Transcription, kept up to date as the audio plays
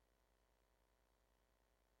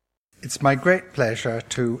It's my great pleasure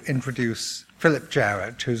to introduce Philip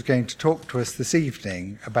Jarrett, who's going to talk to us this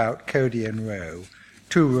evening about Cody and Rowe,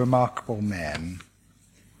 two remarkable men.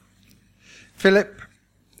 Philip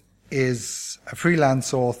is a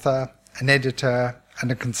freelance author, an editor,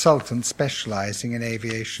 and a consultant specializing in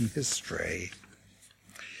aviation history.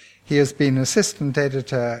 He has been assistant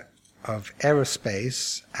editor of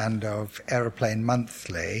Aerospace and of Aeroplane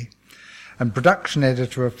Monthly, and production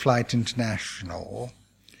editor of Flight International.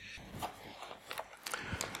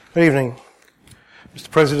 Good evening,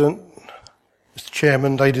 Mr. President, Mr.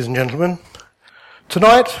 Chairman, ladies and gentlemen.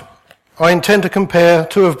 Tonight, I intend to compare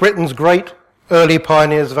two of Britain's great early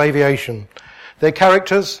pioneers of aviation, their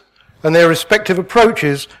characters and their respective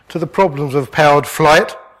approaches to the problems of powered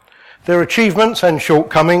flight, their achievements and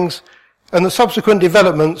shortcomings, and the subsequent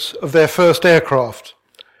developments of their first aircraft.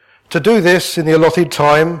 To do this in the allotted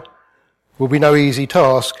time will be no easy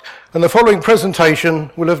task, and the following presentation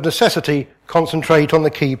will of necessity concentrate on the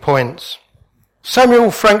key points. Samuel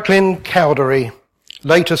Franklin Cowdery,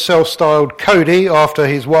 later self-styled Cody after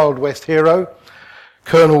his Wild West hero,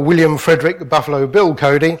 Colonel William Frederick Buffalo Bill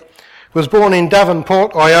Cody, was born in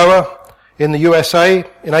Davenport, Iowa, in the USA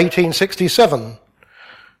in 1867,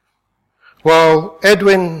 while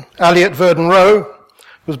Edwin Elliott Verdon Rowe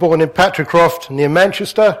was born in Patricroft near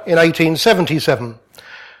Manchester in 1877.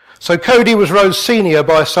 So Cody was Rowe's senior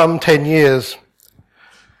by some 10 years.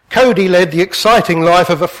 Cody led the exciting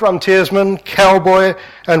life of a frontiersman, cowboy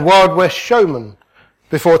and Wild West showman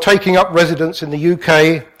before taking up residence in the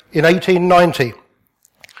UK in 1890,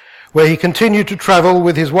 where he continued to travel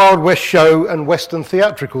with his Wild West show and Western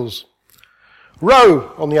theatricals.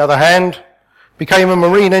 Rowe, on the other hand, became a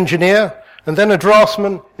marine engineer and then a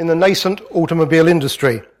draftsman in the nascent automobile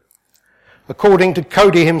industry. According to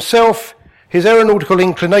Cody himself, his aeronautical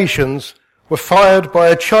inclinations were fired by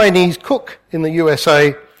a Chinese cook in the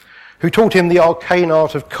USA who taught him the arcane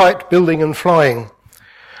art of kite building and flying,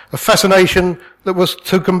 a fascination that was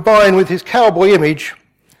to combine with his cowboy image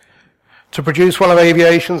to produce one of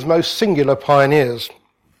aviation's most singular pioneers.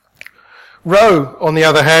 Rowe, on the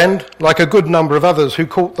other hand, like a good number of others who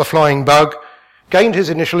caught the flying bug, gained his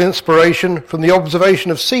initial inspiration from the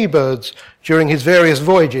observation of seabirds during his various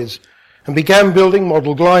voyages and began building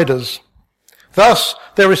model gliders. Thus,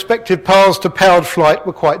 their respective paths to powered flight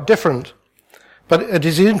were quite different, but it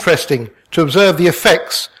is interesting to observe the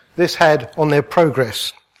effects this had on their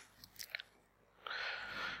progress.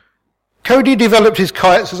 Cody developed his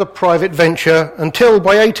kites as a private venture until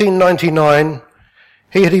by 1899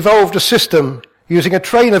 he had evolved a system using a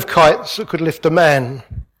train of kites that could lift a man.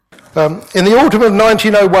 In the autumn of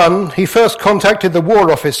 1901, he first contacted the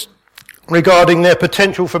War Office regarding their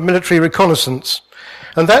potential for military reconnaissance,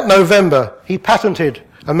 and that November he patented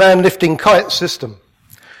a man-lifting kite system.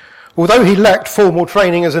 Although he lacked formal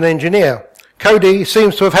training as an engineer, Cody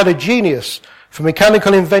seems to have had a genius for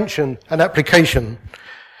mechanical invention and application.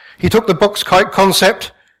 He took the box kite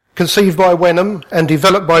concept, conceived by Wenham and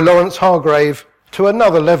developed by Lawrence Hargrave, to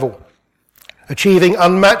another level, achieving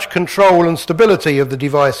unmatched control and stability of the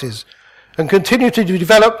devices, and continued to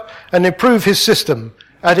develop and improve his system,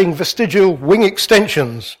 adding vestigial wing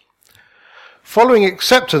extensions. Following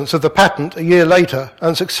acceptance of the patent a year later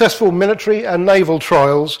and successful military and naval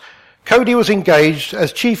trials, Cody was engaged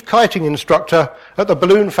as chief kiting instructor at the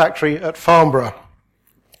balloon factory at Farnborough.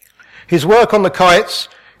 His work on the kites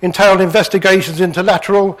entailed investigations into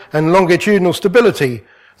lateral and longitudinal stability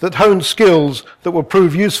that honed skills that will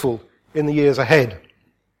prove useful in the years ahead.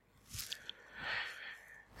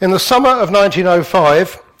 In the summer of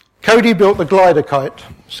 1905, Cody built the glider kite,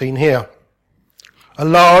 seen here, a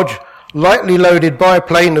large, lightly loaded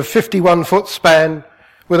biplane of 51-foot span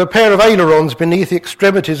with a pair of ailerons beneath the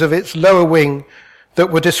extremities of its lower wing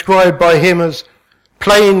that were described by him as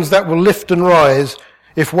planes that will lift and rise.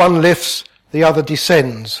 If one lifts, the other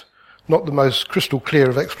descends. Not the most crystal clear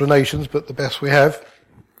of explanations, but the best we have.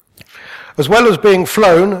 As well as being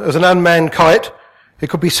flown as an unmanned kite, it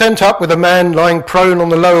could be sent up with a man lying prone on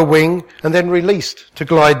the lower wing and then released to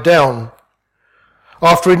glide down.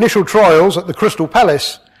 After initial trials at the Crystal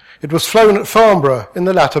Palace, it was flown at Farnborough in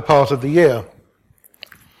the latter part of the year.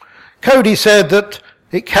 Cody said that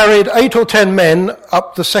it carried 8 or 10 men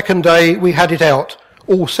up the second day we had it out,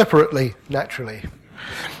 all separately, naturally.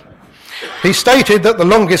 He stated that the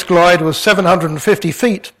longest glide was 750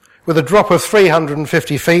 feet, with a drop of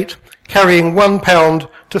 350 feet, carrying 1 pound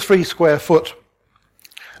to 3 square foot,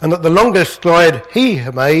 and that the longest glide he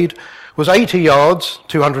made was 80 yards,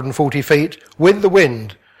 240 feet, with the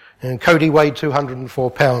wind, and Cody weighed 204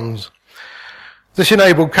 pounds. This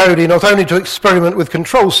enabled Cody not only to experiment with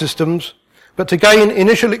control systems, but to gain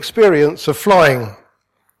initial experience of flying.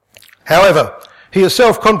 However, he is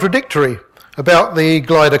self-contradictory about the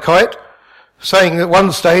glider kite, saying at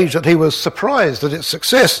one stage that he was surprised at its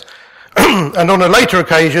success, and on a later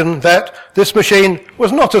occasion that this machine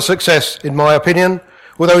was not a success, in my opinion,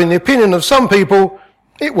 although in the opinion of some people,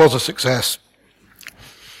 it was a success.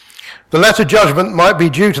 The latter judgment might be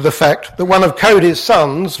due to the fact that one of Cody's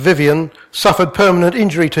sons, Vivian, suffered permanent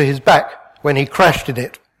injury to his back when he crashed in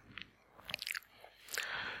it.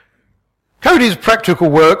 Cody's practical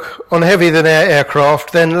work on heavy-than-air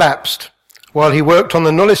aircraft then lapsed while he worked on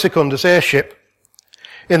the Nulli Secundus airship.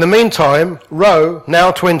 In the meantime, Rowe,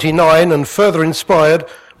 now 29 and further inspired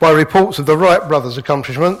by reports of the Wright brothers'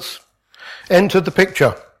 accomplishments, entered the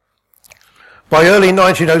picture. By early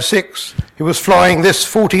 1906, he was flying this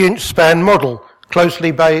 40-inch span model,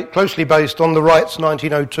 closely based on the Wright's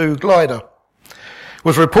 1902 glider,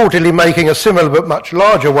 was reportedly making a similar but much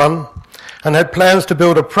larger one, and had plans to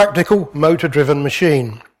build a practical motor-driven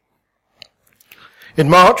machine. In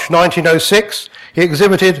March 1906, he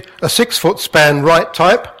exhibited a 6-foot span Wright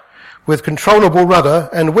type with controllable rudder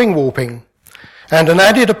and wing warping, and an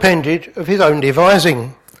added appendage of his own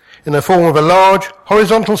devising, in the form of a large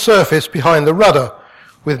horizontal surface behind the rudder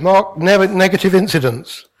with marked negative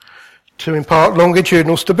incidence to impart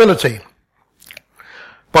longitudinal stability.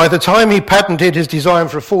 By the time he patented his design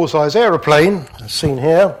for a full-size aeroplane, as seen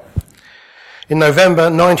here, in November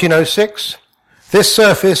 1906, this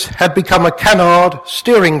surface had become a canard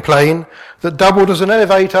steering plane that doubled as an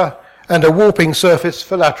elevator and a warping surface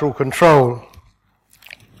for lateral control.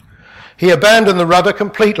 He abandoned the rudder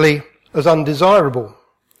completely as undesirable.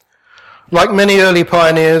 Like many early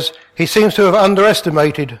pioneers, he seems to have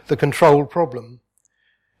underestimated the control problem.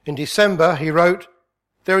 In December, he wrote,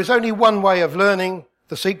 "There is only one way of learning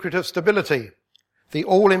the secret of stability, the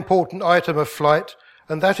all-important item of flight,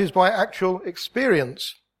 and that is by actual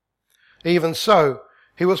experience." Even so,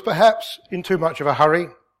 he was perhaps in too much of a hurry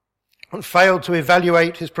and failed to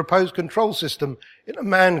evaluate his proposed control system in a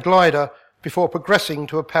manned glider before progressing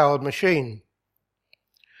to a powered machine.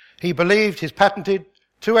 He believed his patented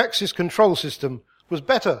two-axis control system was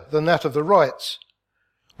better than that of the Wrights,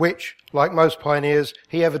 which, like most pioneers,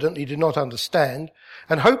 he evidently did not understand,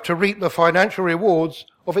 and hoped to reap the financial rewards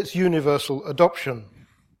of its universal adoption.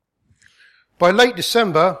 By late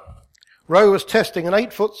December, Rowe was testing an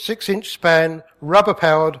 8-foot 6-inch span,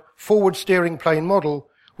 rubber-powered, forward-steering plane model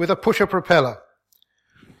with a pusher propeller.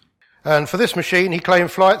 And for this machine, he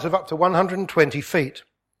claimed flights of up to 120 feet.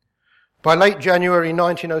 By late January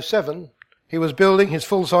 1907, he was building his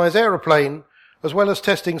full-size aeroplane, as well as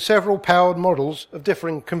testing several powered models of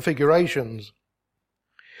differing configurations.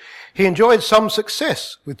 He enjoyed some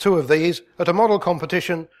success with 2 of these at a model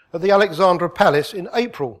competition at the Alexandra Palace in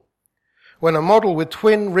April, when a model with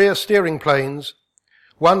twin rear steering planes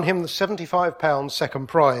won him the £75 second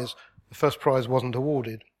prize. The first prize wasn't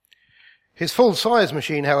awarded. His full-size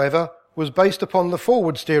machine, however, was based upon the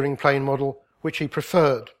forward steering plane model, which he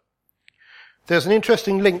preferred. There's an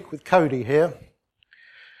interesting link with Cody here.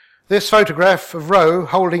 This photograph of Rowe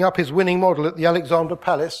holding up his winning model at the Alexandra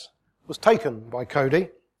Palace was taken by Cody.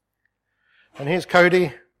 And here's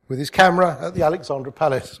Cody with his camera at the Alexandra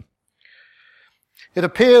Palace. It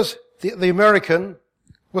appears the American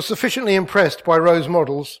was sufficiently impressed by Rowe's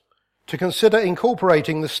models to consider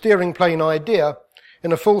incorporating the steering plane idea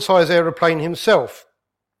in a full-size aeroplane himself,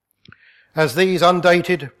 as these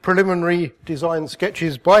undated preliminary design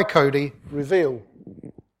sketches by Cody reveal.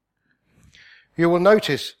 You will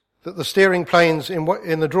notice that the steering planes in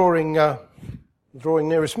the drawing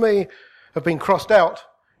nearest me have been crossed out,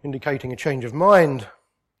 indicating a change of mind.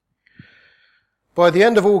 By the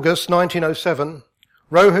end of August 1907,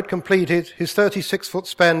 Rowe had completed his 36-foot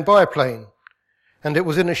span biplane, and it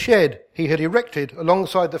was in a shed he had erected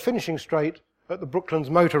alongside the finishing straight at the Brooklands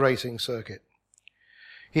motor racing circuit.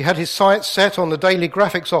 He had his sights set on the daily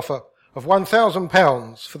graphics offer of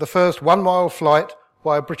 £1,000 for the first 1-mile flight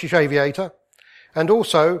by a British aviator, and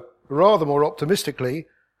also, rather more optimistically,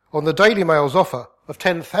 on the Daily Mail's offer of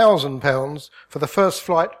 £10,000 for the first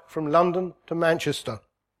flight from London to Manchester.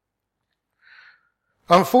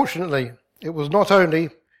 Unfortunately, it was not only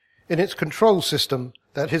in its control system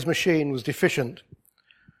that his machine was deficient.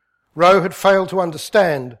 Rowe had failed to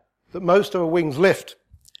understand that most of a wing's lift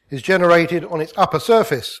is generated on its upper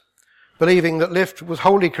surface, believing that lift was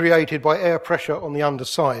wholly created by air pressure on the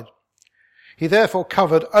underside. He therefore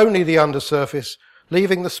covered only the undersurface,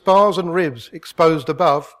 leaving the spars and ribs exposed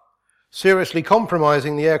above, seriously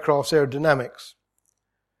compromising the aircraft's aerodynamics.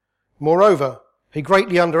 Moreover, he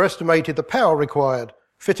greatly underestimated the power required,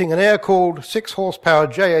 fitting an air-cooled 6-horsepower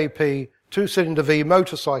JAP 2-cylinder V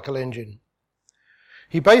motorcycle engine.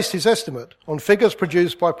 He based his estimate on figures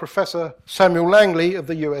produced by Professor Samuel Langley of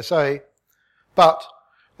the USA, but,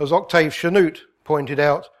 as Octave Chanute pointed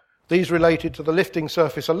out, these related to the lifting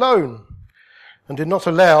surface alone and did not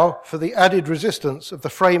allow for the added resistance of the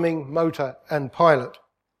framing, motor and pilot.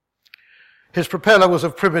 His propeller was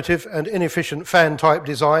of primitive and inefficient fan-type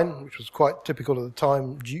design, which was quite typical of the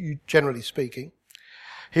time, generally speaking.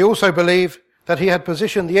 He also believed that he had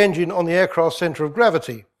positioned the engine on the aircraft's centre of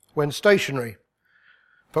gravity when stationary,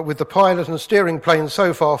 but with the pilot and steering plane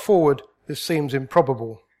so far forward, this seems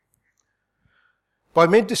improbable. By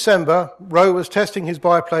mid-December, Rowe was testing his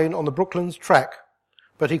biplane on the Brooklands track,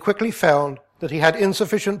 but he quickly found that he had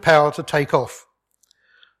insufficient power to take off.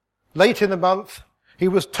 Late in the month, he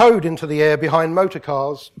was towed into the air behind motor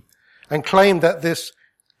cars and claimed that this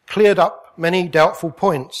cleared up many doubtful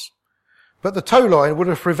points, but the tow line would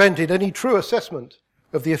have prevented any true assessment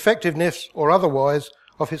of the effectiveness or otherwise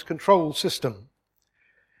of his control system.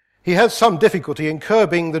 He had some difficulty in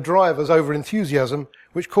curbing the driver's over-enthusiasm,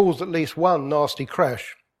 which caused at least one nasty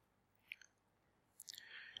crash.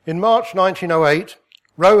 In March 1908,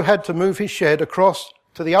 Rowe had to move his shed across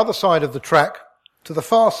to the other side of the track, to the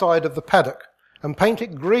far side of the paddock, and paint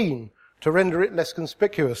it green to render it less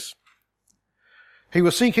conspicuous. He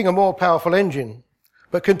was seeking a more powerful engine,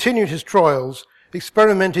 but continued his trials,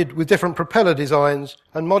 experimented with different propeller designs,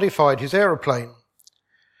 and modified his aeroplane.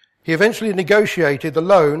 He eventually negotiated the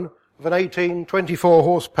loan of an 1824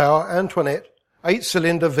 horsepower Antoinette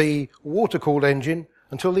 8-cylinder V water-cooled engine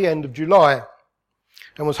until the end of July,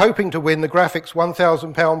 and was hoping to win the Graphics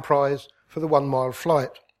 £1,000 prize for the 1-mile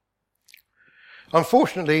flight.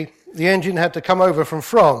 Unfortunately, the engine had to come over from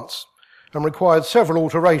France and required several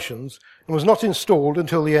alterations and was not installed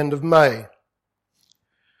until the end of May.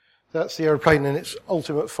 That's the aeroplane in its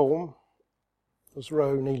ultimate form. There's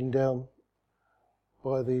Rowe kneeling down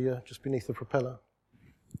by the just beneath the propeller.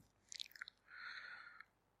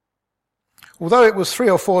 Although it was 3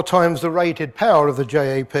 or 4 times the rated power of the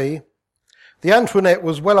JAP, the Antoinette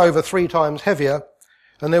was well over 3 times heavier,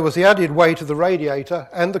 and there was the added weight of the radiator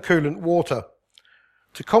and the coolant water.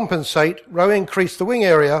 To compensate, Rowe increased the wing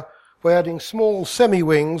area by adding small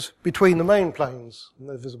semi-wings between the main planes, and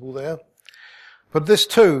they're visible there. But this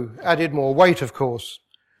too added more weight, of course.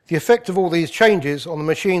 The effect of all these changes on the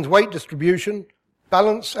machine's weight distribution,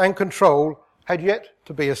 balance and control had yet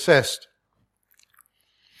to be assessed.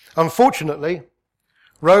 Unfortunately,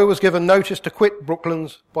 Rowe was given notice to quit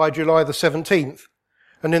Brooklands by July the 17th,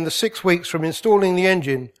 and in the 6 weeks from installing the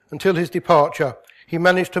engine until his departure, he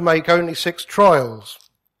managed to make only 6 trials.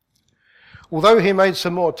 Although he made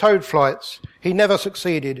some more towed flights, he never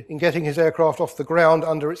succeeded in getting his aircraft off the ground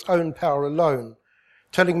under its own power alone,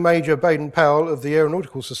 telling Major Baden-Powell of the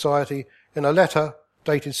Aeronautical Society in a letter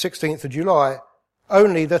dated 16th of July,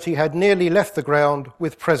 only that he had nearly left the ground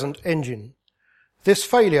with present engine. This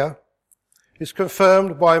failure is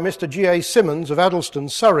confirmed by Mr. G.A. Simmons of Addlestone,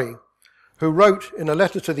 Surrey, who wrote in a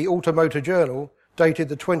letter to the Automotor Journal dated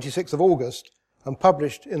the 26th of August and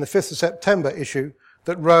published in the 5th of September issue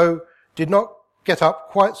that Rowe did not get up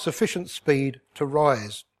quite sufficient speed to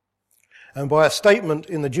rise, and by a statement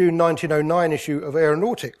in the June 1909 issue of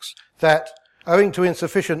Aeronautics that, owing to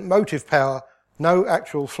insufficient motive power, no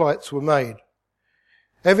actual flights were made.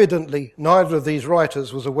 Evidently, neither of these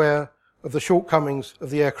writers was aware of the shortcomings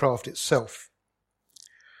of the aircraft itself.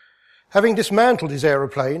 Having dismantled his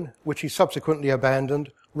aeroplane, which he subsequently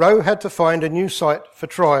abandoned, Rowe had to find a new site for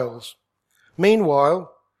trials.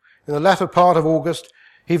 Meanwhile, in the latter part of August,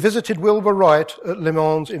 he visited Wilbur Wright at Le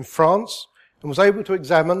Mans in France and was able to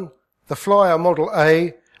examine the Flyer Model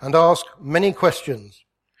A and ask many questions,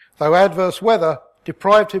 though adverse weather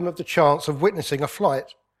deprived him of the chance of witnessing a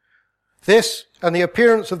flight. This, and the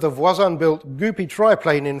appearance of the Voisin-built Goupy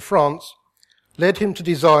triplane in France, led him to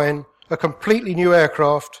design a completely new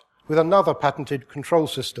aircraft with another patented control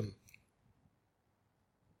system.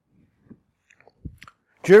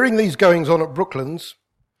 During these goings-on at Brooklands,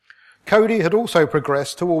 Cody had also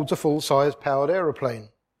progressed towards a full-size powered aeroplane.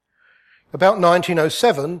 About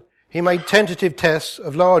 1907, he made tentative tests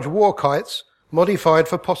of large war kites modified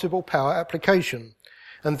for possible power application,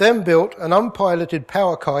 and then built an unpiloted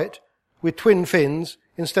power kite with twin fins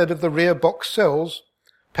instead of the rear box cells,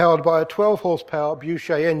 powered by a 12-horsepower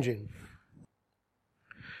Boucher engine.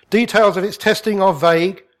 Details of its testing are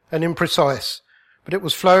vague and imprecise, but it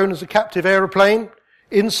was flown as a captive aeroplane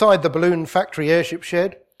inside the balloon factory airship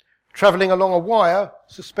shed, travelling along a wire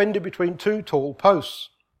suspended between 2 tall posts.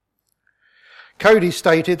 Cody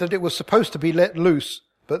stated that it was supposed to be let loose,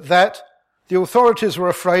 but that the authorities were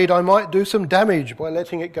afraid I might do some damage by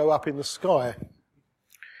letting it go up in the sky.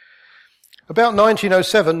 About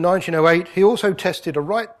 1907, 1908, he also tested a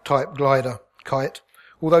Wright-type kite,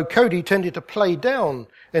 although Cody tended to play down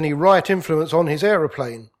any Wright influence on his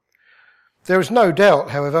aeroplane. There is no doubt,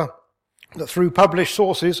 however, that through published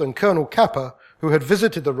sources and Colonel Capper, who had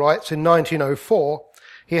visited the Wrights in 1904,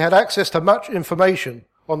 he had access to much information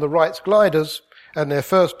on the Wrights gliders and their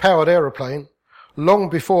first powered aeroplane long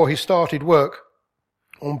before he started work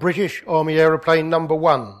on British Army Aeroplane No.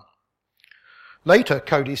 1. Later,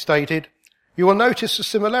 Cody stated, "You will notice the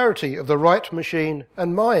similarity of the Wright machine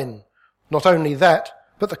and mine. Not only that,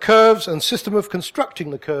 but the curves and system of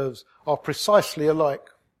constructing the curves are precisely alike."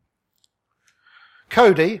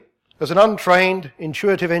 Cody, as an untrained,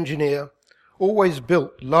 intuitive engineer, always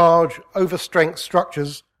built large, overstrength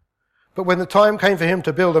structures, but when the time came for him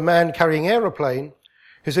to build a man-carrying aeroplane,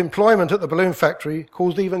 his employment at the balloon factory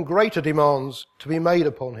caused even greater demands to be made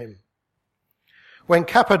upon him. When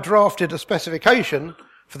Capper drafted a specification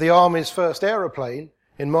for the Army's first aeroplane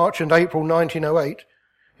in March and April 1908,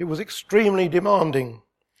 it was extremely demanding,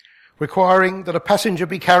 requiring that a passenger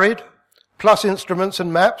be carried, plus instruments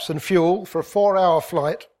and maps and fuel for a 4-hour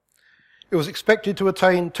flight. It was expected to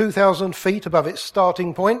attain 2,000 feet above its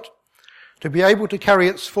starting point, to be able to carry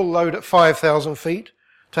its full load at 5,000 feet,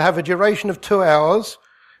 to have a duration of 2 hours,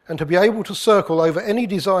 and to be able to circle over any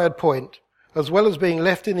desired point, as well as being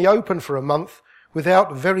left in the open for a month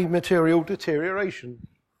without very material deterioration.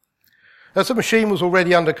 As the machine was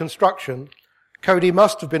already under construction, Cody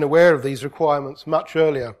must have been aware of these requirements much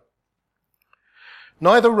earlier.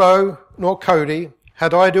 Neither Rowe nor Cody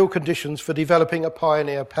had ideal conditions for developing a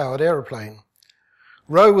Pioneer-powered aeroplane.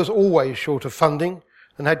 Rowe was always short of funding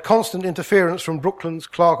and had constant interference from Brooklands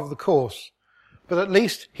clerk of the course, but at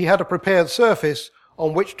least he had a prepared surface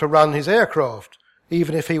on which to run his aircraft,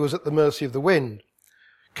 even if he was at the mercy of the wind.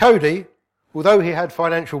 Cody, although he had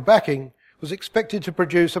financial backing, was expected to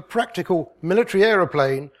produce a practical military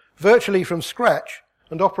aeroplane virtually from scratch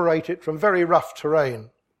and operate it from very rough terrain.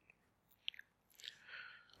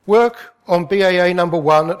 Work on BAA No.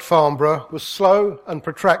 1 at Farnborough was slow and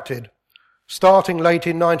protracted, starting late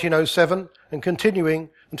in 1907 and continuing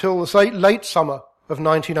until the late summer of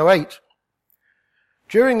 1908.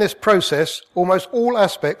 During this process, almost all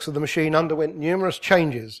aspects of the machine underwent numerous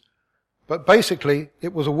changes, but basically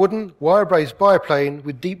it was a wooden, wire-braced biplane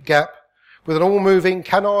with deep gap, with an all-moving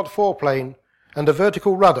canard foreplane and a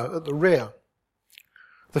vertical rudder at the rear.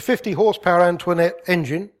 The 50-horsepower Antoinette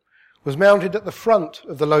engine was mounted at the front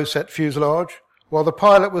of the low-set fuselage, while the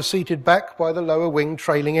pilot was seated back by the lower wing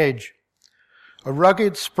trailing edge. A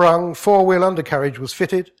rugged, sprung, 4-wheel undercarriage was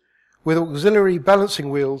fitted, with auxiliary balancing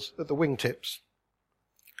wheels at the wingtips.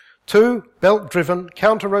 2 belt-driven,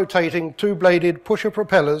 counter-rotating, 2-bladed pusher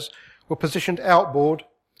propellers were positioned outboard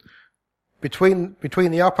between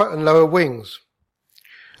the upper and lower wings.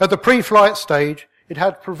 At the pre-flight stage, it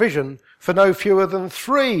had provision for no fewer than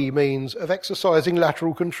 3 means of exercising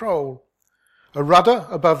lateral control. A rudder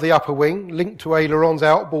above the upper wing, linked to ailerons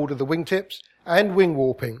outboard of the wingtips, and wing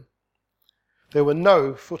warping. There were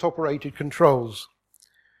no foot-operated controls.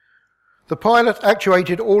 The pilot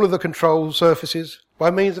actuated all of the control surfaces by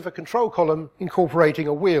means of a control column incorporating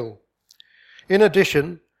a wheel. In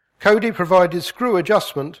addition, Cody provided screw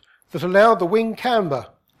adjustment that allowed the wing camber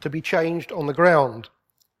to be changed on the ground.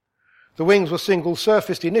 The wings were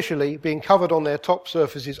single-surfaced initially, being covered on their top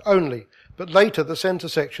surfaces only, but later the centre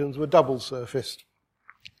sections were double-surfaced.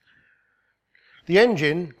 The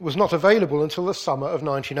engine was not available until the summer of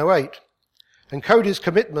 1908, and Cody's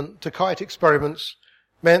commitment to kite experiments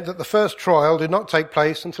meant that the first trial did not take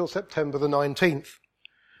place until September the 19th.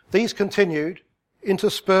 These continued,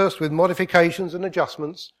 interspersed with modifications and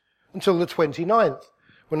adjustments, until the 29th,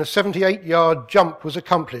 when a 78-yard jump was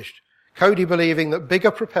accomplished, Cody believing that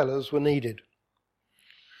bigger propellers were needed.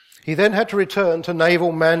 He then had to return to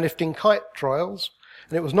naval man-lifting kite trials,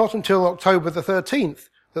 and it was not until October the 13th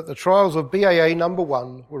that the trials of BAA No.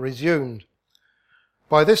 1 were resumed.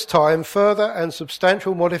 By this time, further and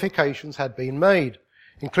substantial modifications had been made,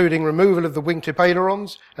 including removal of the wingtip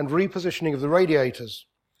ailerons and repositioning of the radiators.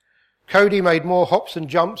 Cody made more hops and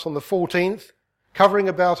jumps on the 14th, covering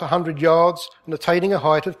about 100 yards and attaining a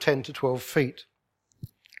height of 10 to 12 feet.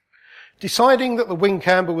 Deciding that the wing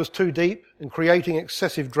camber was too deep and creating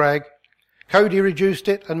excessive drag, Cody reduced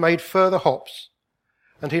it and made further hops,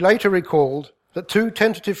 and he later recalled that 2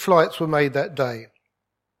 tentative flights were made that day.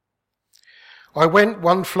 I went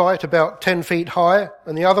one flight about 10 feet high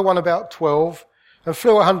and the other one about 12 and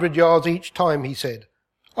flew 100 yards each time, he said.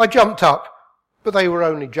 I jumped up, but they were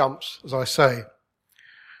only jumps, as I say.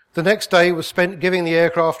 The next day was spent giving the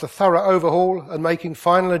aircraft a thorough overhaul and making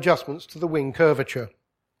final adjustments to the wing curvature.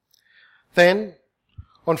 Then,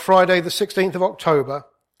 on Friday the 16th of October,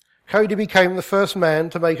 Cody became the first man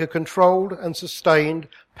to make a controlled and sustained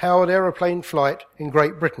powered aeroplane flight in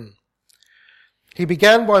Great Britain. He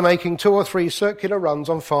began by making 2 or 3 circular runs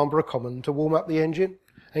on Farnborough Common to warm up the engine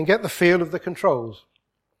and get the feel of the controls.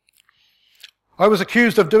 "I was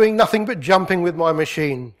accused of doing nothing but jumping with my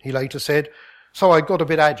machine," he later said, "so I got a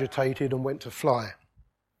bit agitated and went to fly."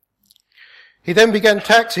 He then began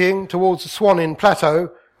taxiing towards the Swan Inn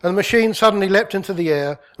Plateau, and the machine suddenly leapt into the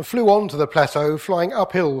air and flew onto the plateau, flying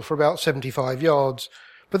uphill for about 75 yards.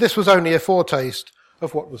 But this was only a foretaste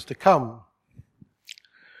of what was to come.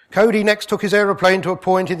 Cody next took his aeroplane to a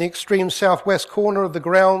point in the extreme southwest corner of the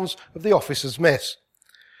grounds of the officers' mess.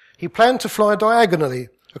 He planned to fly diagonally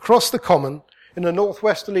across the common in a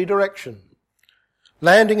northwesterly direction,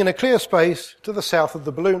 landing in a clear space to the south of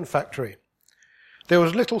the balloon factory. There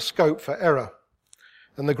was little scope for error,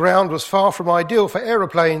 and the ground was far from ideal for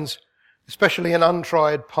aeroplanes, especially an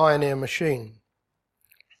untried Pioneer machine.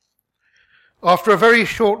 After a very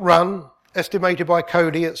short run, estimated by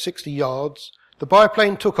Cody at 60 yards, the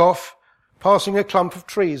biplane took off, passing a clump of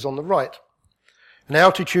trees on the right. An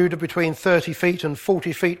altitude of between 30 feet and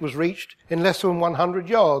 40 feet was reached in less than 100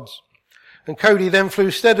 yards, and Cody then flew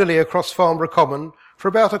steadily across Farnborough Common for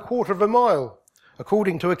about a quarter of a mile,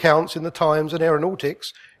 according to accounts in the Times and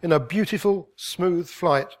Aeronautics, in a beautiful, smooth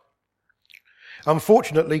flight.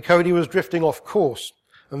 Unfortunately, Cody was drifting off course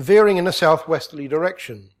and veering in a southwesterly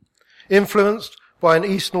direction, influenced by an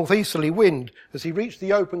east-northeasterly wind as he reached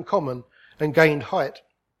the open common and gained height.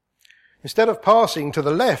 Instead of passing to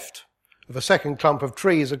the left of a second clump of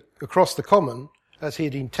trees across the common, as he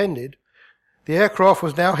had intended, the aircraft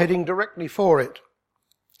was now heading directly for it.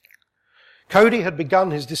 Cody had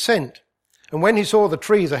begun his descent, and when he saw the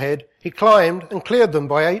trees ahead, he climbed and cleared them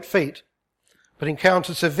by 8 feet, but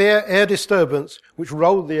encountered severe air disturbance which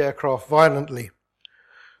rolled the aircraft violently.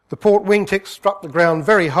 The port wingtip struck the ground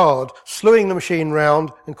very hard, slewing the machine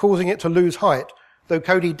round and causing it to lose height, though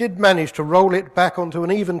Cody did manage to roll it back onto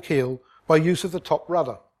an even keel by use of the top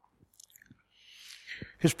rudder.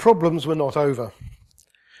 His problems were not over.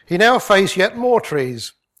 He now faced yet more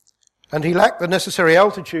trees, and he lacked the necessary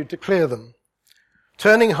altitude to clear them.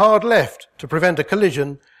 Turning hard left to prevent a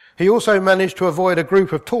collision, he also managed to avoid a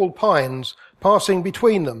group of tall pines passing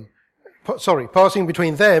between them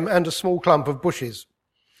and a small clump of bushes.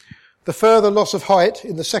 The further loss of height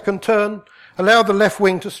in the second turn allowed the left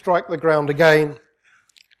wing to strike the ground again,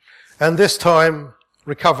 and this time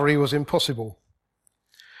recovery was impossible.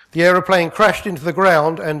 The aeroplane crashed into the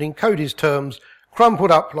ground and, in Cody's terms,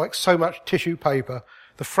 crumpled up like so much tissue paper.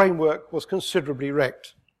 The framework was considerably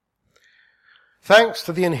wrecked. Thanks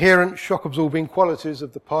to the inherent shock-absorbing qualities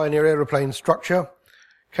of the Pioneer aeroplane structure,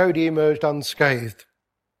 Cody emerged unscathed.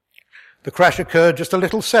 The crash occurred just a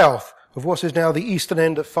little south of what is now the eastern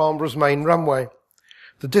end of Farnborough's main runway.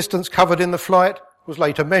 The distance covered in the flight was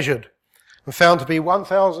later measured and found to be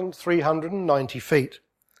 1,390 feet.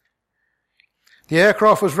 The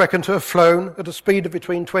aircraft was reckoned to have flown at a speed of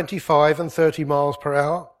between 25 and 30 miles per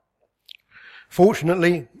hour.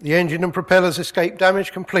 Fortunately, the engine and propellers escaped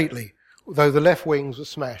damage completely, although the left wings were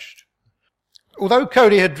smashed. Although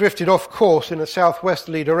Cody had drifted off course in a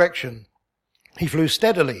southwesterly direction, he flew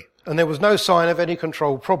steadily, and there was no sign of any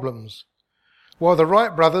control problems. While the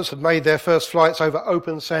Wright brothers had made their first flights over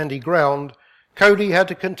open sandy ground, Cody had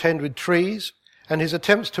to contend with trees, and his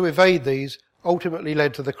attempts to evade these ultimately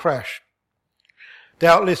led to the crash.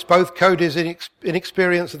 Doubtless both Cody's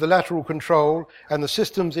inexperience of the lateral control and the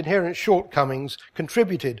system's inherent shortcomings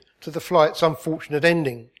contributed to the flight's unfortunate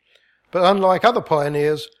ending. But unlike other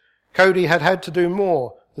pioneers, Cody had had to do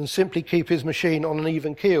more than simply keep his machine on an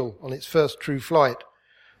even keel on its first true flight.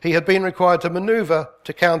 He had been required to maneuver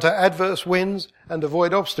to counter adverse winds and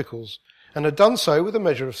avoid obstacles, and had done so with a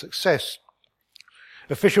measure of success.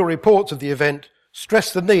 Official reports of the event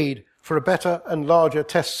stressed the need for a better and larger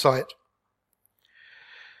test site.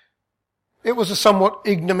 It was a somewhat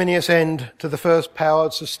ignominious end to the first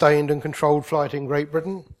powered, sustained and controlled flight in Great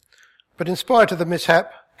Britain, but in spite of the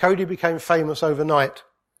mishap, Cody became famous overnight.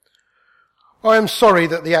 "I am sorry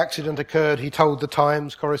that the accident occurred," he told the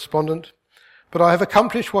Times correspondent, "but I have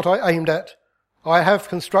accomplished what I aimed at. I have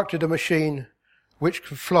constructed a machine which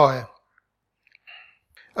can fly."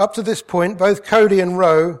 Up to this point, both Cody and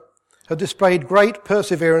Rowe had displayed great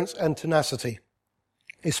perseverance and tenacity,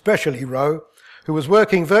 especially Rowe, who was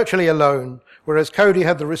working virtually alone, whereas Cody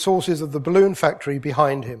had the resources of the balloon factory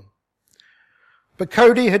behind him. But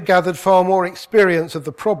Cody had gathered far more experience of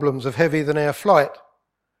the problems of heavy-than-air flight,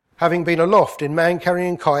 having been aloft in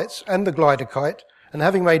man-carrying kites and the glider kite, and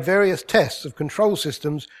having made various tests of control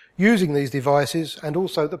systems using these devices and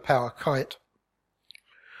also the power kite.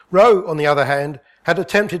 Rowe, on the other hand, had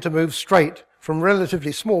attempted to move straight from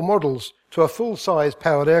relatively small models to a full-size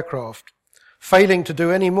powered aircraft, failing to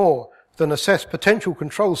do any more than assess potential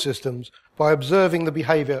control systems by observing the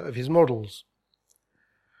behaviour of his models.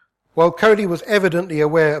 While Cody was evidently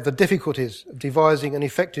aware of the difficulties of devising an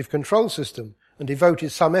effective control system and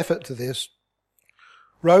devoted some effort to this,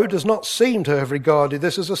 Rowe does not seem to have regarded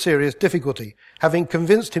this as a serious difficulty, having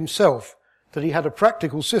convinced himself that he had a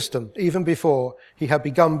practical system even before he had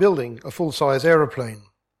begun building a full-size aeroplane.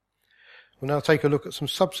 We'll now take a look at some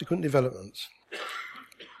subsequent developments.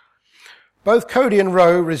 Both Cody and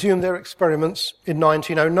Rowe resumed their experiments in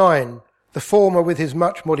 1909, the former with his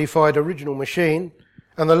much modified original machine,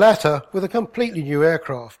 and the latter with a completely new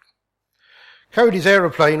aircraft. Cody's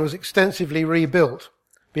aeroplane was extensively rebuilt,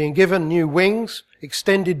 being given new wings,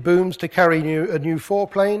 extended booms to carry a new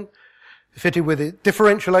foreplane, fitted with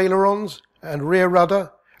differential ailerons and rear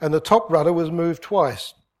rudder, and the top rudder was moved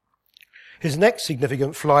twice. His next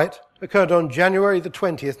significant flight occurred on January the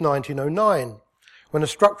 20th, 1909, when a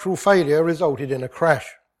structural failure resulted in a crash.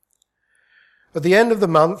 At the end of the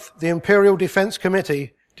month, the Imperial Defence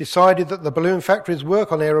Committee decided that the balloon factory's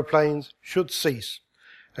work on aeroplanes should cease,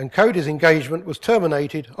 and Cody's engagement was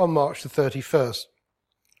terminated on March the 31st.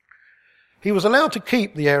 He was allowed to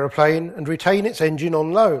keep the aeroplane and retain its engine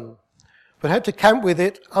on loan, but had to camp with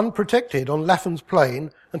it unprotected on Laffan's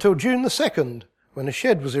Plain until June the 2nd, when a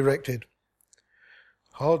shed was erected.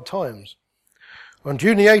 Hard times. On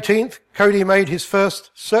June the 18th, Cody made his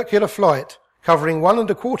first circular flight, covering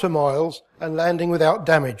 1¼ miles and landing without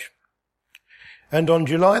damage. And on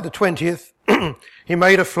July the 20th, he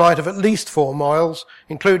made a flight of at least 4 miles,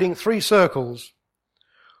 including 3 circles.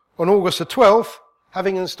 On August the 12th,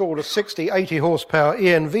 having installed a 60-80 horsepower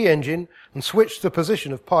ENV engine and switched the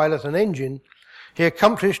position of pilot and engine, he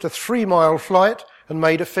accomplished a 3-mile flight and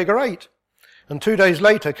made a figure 8. And 2 days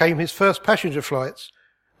later came his first passenger flights,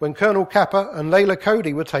 when Colonel Capper and Layla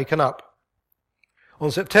Cody were taken up. On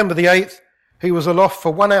September the 8th, he was aloft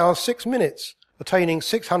for 1 hour 6 minutes, attaining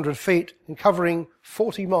 600 feet and covering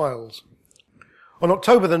 40 miles. On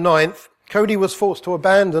October the 9th, Cody was forced to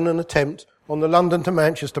abandon an attempt on the London to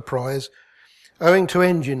Manchester prize, owing to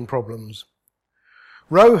engine problems.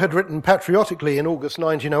 Rowe had written patriotically in August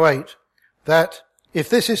 1908 that, if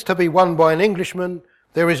this is to be won by an Englishman,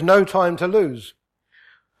 there is no time to lose.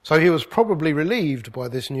 So he was probably relieved by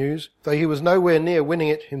this news, though he was nowhere near winning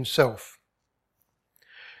it himself.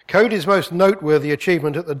 Cody's most noteworthy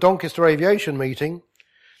achievement at the Doncaster Aviation Meeting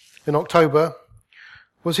in October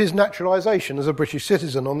was his naturalisation as a British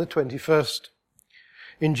citizen on the 21st.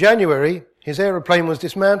 In January, his aeroplane was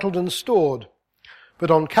dismantled and stored, but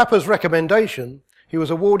on Capper's recommendation, he was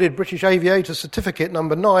awarded British Aviator Certificate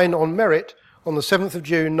number 9 on merit on the 7th of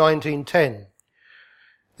June 1910.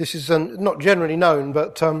 This is not generally known,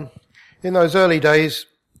 but in those early days,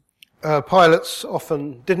 pilots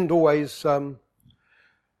often didn't always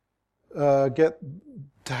get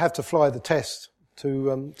to have to fly the test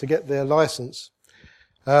to get their licence.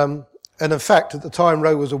 And in fact, at the time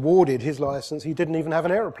Rowe was awarded his licence, he didn't even have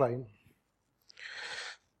an aeroplane.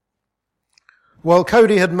 While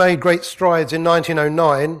Cody had made great strides in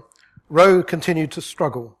 1909, Rowe continued to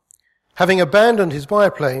struggle. Having abandoned his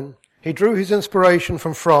biplane, he drew his inspiration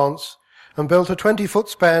from France and built a 20-foot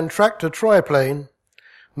span tractor triplane,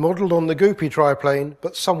 modelled on the Goupy triplane,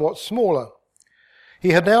 but somewhat smaller. He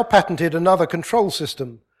had now patented another control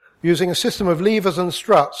system, using a system of levers and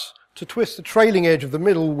struts to twist the trailing edge of the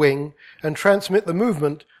middle wing and transmit the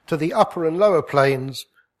movement to the upper and lower planes,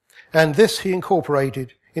 and this he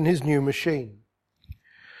incorporated in his new machine.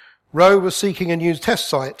 Rowe was seeking a new test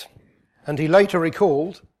site, and he later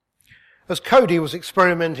recalled, "As Cody was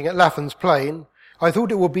experimenting at Laffan's Plain, I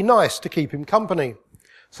thought it would be nice to keep him company,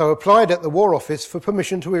 so applied at the War Office for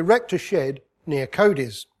permission to erect a shed near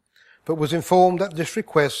Cody's, but was informed that this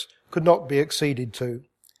request could not be acceded to.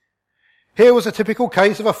 Here was a typical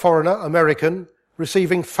case of a foreigner, American,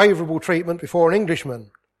 receiving favourable treatment before an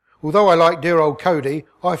Englishman. Although I liked dear old Cody,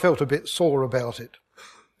 I felt a bit sore about it."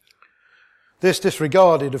 This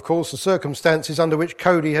disregarded, of course, the circumstances under which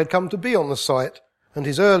Cody had come to be on the site and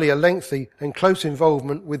his earlier lengthy and close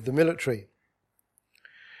involvement with the military.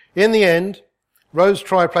 In the end, Rowe's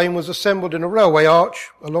triplane was assembled in a railway arch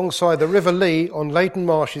alongside the River Lee on Leighton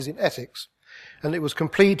Marshes in Essex, and it was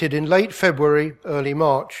completed in late February, early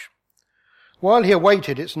March. While he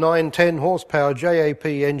awaited its 910 horsepower JAP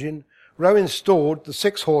engine, Rowe installed the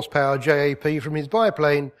 6 horsepower JAP from his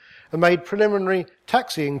biplane and made preliminary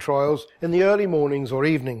taxiing trials in the early mornings or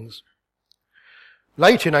evenings.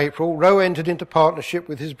 Late in April, Rowe entered into partnership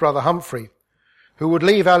with his brother Humphrey, who would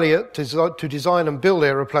leave Elliott to design and build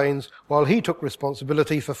aeroplanes while he took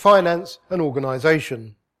responsibility for finance and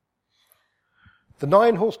organisation. The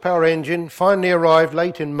 9-horsepower engine finally arrived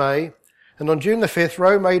late in May, and on June the 5th,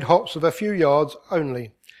 Rowe made hops of a few yards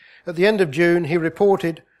only. At the end of June, he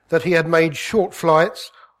reported that he had made short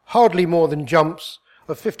flights, hardly more than jumps,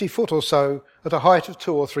 of 50 foot or so at a height of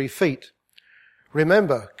 2 or 3 feet.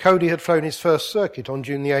 Remember, Cody had flown his first circuit on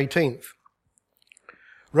June the 18th.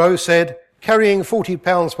 Rowe said, "Carrying 40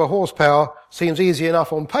 pounds per horsepower seems easy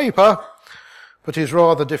enough on paper, but is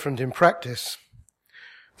rather different in practice."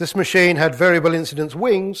 This machine had variable incidence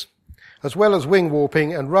wings, as well as wing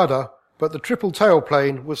warping and rudder, but the triple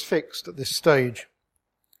tailplane was fixed at this stage.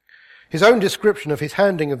 His own description of his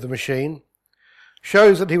handling of the machine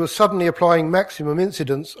shows that he was suddenly applying maximum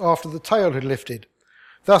incidence after the tail had lifted.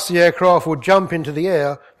 Thus the aircraft would jump into the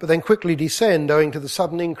air, but then quickly descend owing to the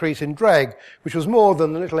sudden increase in drag, which was more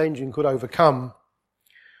than the little engine could overcome.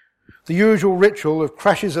 The usual ritual of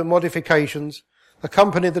crashes and modifications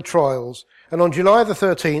accompanied the trials, and on July the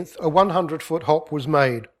 13th, a 100-foot hop was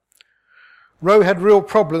made. Rowe had real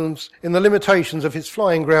problems in the limitations of his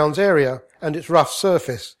flying grounds area and its rough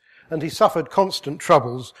surface, and he suffered constant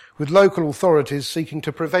troubles with local authorities seeking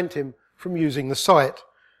to prevent him from using the site,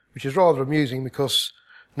 which is rather amusing because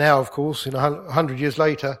now, of course, 100 years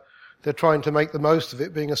later, they're trying to make the most of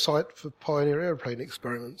it being a site for pioneer aeroplane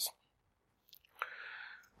experiments.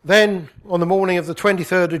 Then, on the morning of the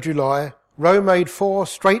 23rd of July, Rowe made 4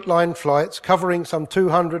 straight-line flights covering some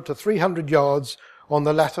 200 to 300 yards on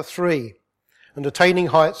the latter 3 and attaining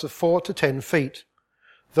heights of 4 to 10 feet.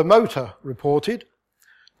 The motor reported,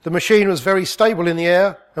 "The machine was very stable in the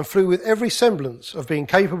air and flew with every semblance of being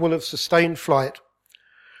capable of sustained flight.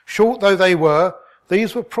 Short though they were,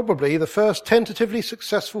 these were probably the first tentatively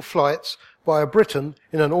successful flights by a Briton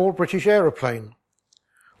in an all-British aeroplane."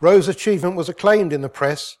 Rowe's achievement was acclaimed in the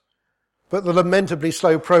press, but the lamentably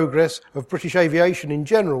slow progress of British aviation in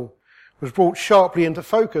general was brought sharply into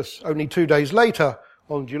focus only 2 days later,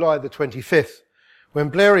 on July the 25th, when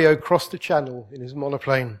Blériot crossed the Channel in his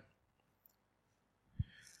monoplane.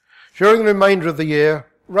 During the remainder of the year,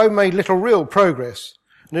 Rowe made little real progress,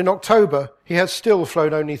 and in October he had still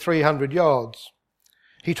flown only 300 yards.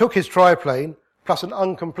 He took his triplane, plus an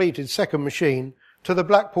uncompleted second machine, to the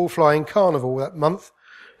Blackpool Flying Carnival that month,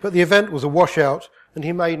 but the event was a washout and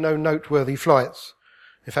he made no noteworthy flights.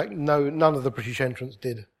 In fact, none of the British entrants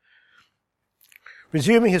did.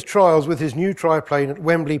 Resuming his trials with his new triplane at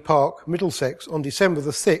Wembley Park, Middlesex, on December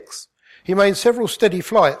the 6th, he made several steady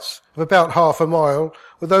flights of about half a mile,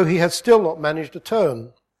 although he had still not managed a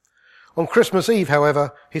turn. On Christmas Eve,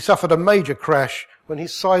 however, he suffered a major crash when he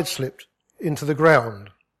side-slipped into the ground.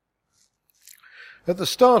 At the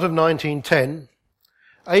start of 1910,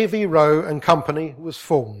 A.V. Rowe and Company was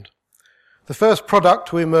formed. The first product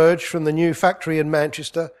to emerge from the new factory in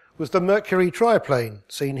Manchester was the Mercury triplane,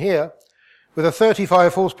 seen here, with a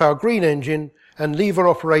 35 horsepower green engine and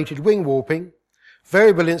lever-operated wing warping,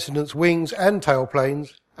 variable incidence wings and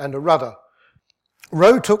tailplanes, and a rudder.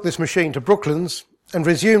 Rowe took this machine to Brooklands and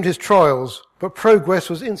resumed his trials, but progress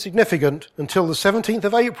was insignificant until the 17th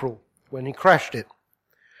of April, when he crashed it.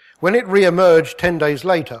 When it re-emerged 10 days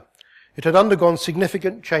later, it had undergone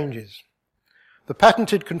significant changes. The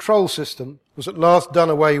patented control system was at last done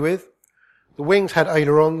away with, the wings had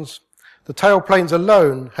ailerons, the tailplanes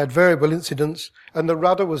alone had variable incidence, and the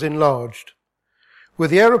rudder was enlarged.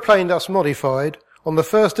 With the aeroplane thus modified, on the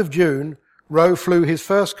 1st of June, Rowe flew his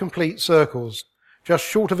first complete circles, just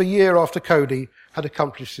short of a year after Cody had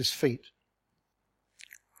accomplished this feat.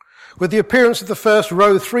 With the appearance of the first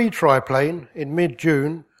Rowe 3 triplane in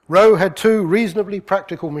mid-June, Rowe had 2 reasonably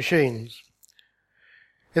practical machines.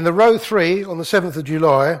 In the Rowe 3, on the 7th of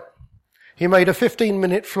July, he made a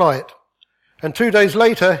 15-minute flight, and 2 days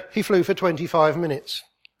later he flew for 25 minutes,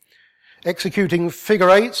 executing figure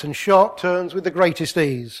eights and sharp turns with the greatest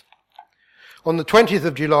ease. On the 20th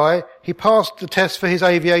of July, he passed the test for his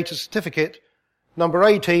aviator certificate, number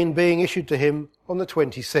 18 being issued to him on the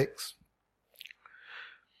 26th.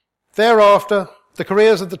 Thereafter, the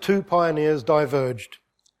careers of the 2 pioneers diverged.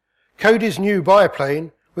 Cody's new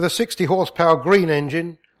biplane, with a 60 horsepower green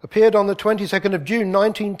engine, appeared on the 22nd of June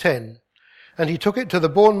 1910, and he took it to the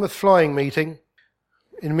Bournemouth flying meeting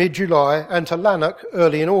in mid-July and to Lanark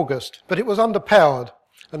early in August, but it was underpowered,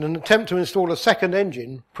 and an attempt to install a second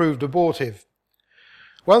engine proved abortive.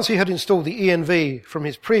 Once he had installed the ENV from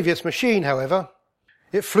his previous machine, however,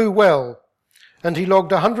 it flew well, and he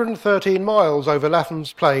logged 113 miles over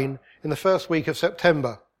Latham's Plain in the first week of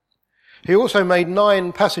September. He also made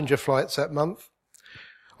 9 passenger flights that month.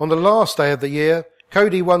 On the last day of the year,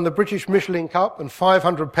 Cody won the British Michelin Cup and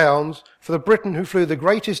 £500 for the Briton who flew the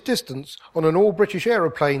greatest distance on an all-British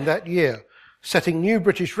aeroplane that year, setting new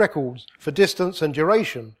British records for distance and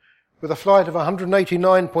duration, with a flight of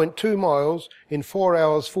 189.2 miles in 4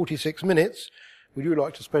 hours 46 minutes. Would you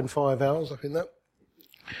like to spend 5 hours up in that?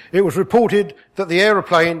 It was reported that the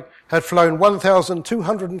aeroplane had flown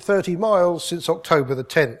 1,230 miles since October the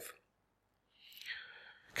 10th.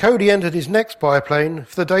 Cody entered his next biplane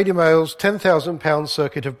for the Daily Mail's £10,000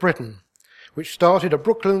 Circuit of Britain, which started at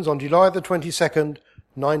Brooklands on July the 22nd,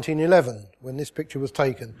 1911, when this picture was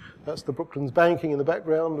taken. That's the Brooklands banking in the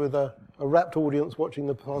background with a rapt audience watching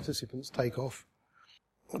the participants take off.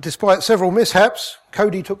 Despite several mishaps,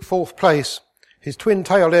 Cody took 4th place, his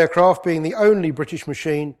twin-tailed aircraft being the only British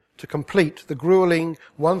machine to complete the gruelling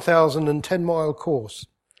 1,010-mile course.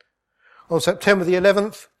 On September the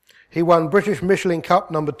 11th, he won British Michelin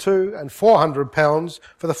Cup number 2 and £400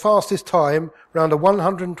 for the fastest time round a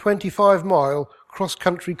 125-mile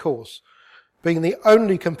cross-country course, being the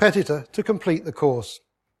only competitor to complete the course.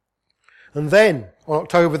 And then, on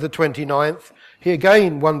October the 29th, he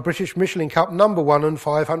again won British Michelin Cup number 1 and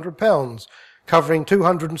 £500, covering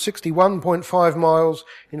 261.5 miles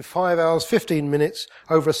in 5 hours 15 minutes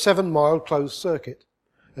over a 7-mile closed circuit,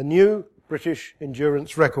 a new British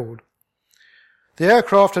endurance record. The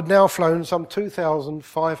aircraft had now flown some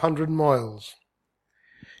 2,500 miles.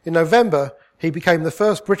 In November, he became the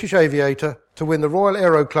first British aviator to win the Royal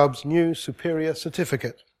Aero Club's new Superior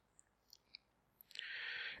Certificate.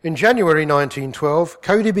 In January 1912,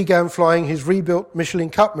 Cody began flying his rebuilt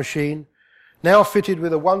Michelin Cup machine, now fitted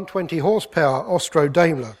with a 120 horsepower Austro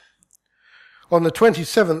Daimler. On the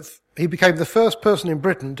 27th, he became the first person in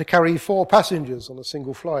Britain to carry 4 passengers on a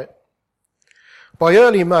single flight. By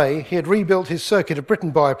early May, he had rebuilt his Circuit of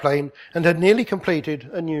Britain biplane and had nearly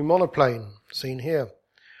completed a new monoplane, seen here.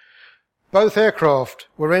 Both aircraft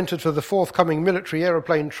were entered for the forthcoming military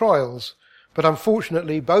aeroplane trials, but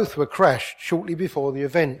unfortunately both were crashed shortly before the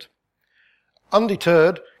event.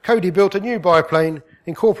 Undeterred, Cody built a new biplane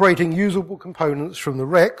incorporating usable components from the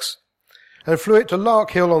wrecks and flew it to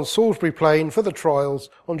Larkhill on Salisbury Plain for the trials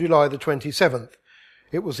on July the 27th.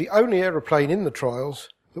 It was the only aeroplane in the trials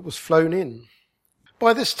that was flown in.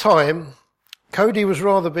 By this time, Cody was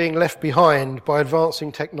rather being left behind by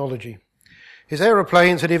advancing technology. His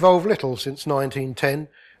aeroplanes had evolved little since 1910,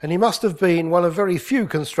 and he must have been one of very few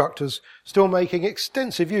constructors still making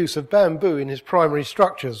extensive use of bamboo in his primary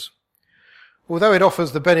structures. Although it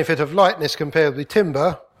offers the benefit of lightness compared with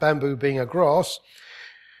timber, bamboo being a grass,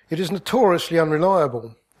 it is notoriously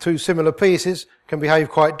unreliable. 2 similar pieces can behave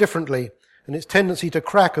quite differently, and its tendency to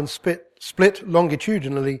crack and split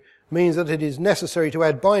longitudinally means that it is necessary to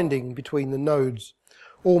add binding between the nodes.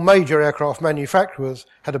 All major aircraft manufacturers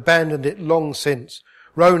had abandoned it long since.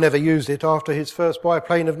 Roe never used it after his first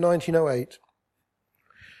biplane of 1908.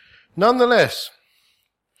 Nonetheless,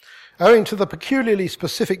 owing to the peculiarly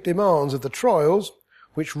specific demands of the trials,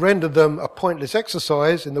 which rendered them a pointless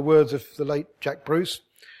exercise, in the words of the late Jack Bruce,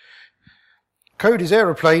 Cody's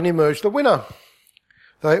aeroplane emerged the winner,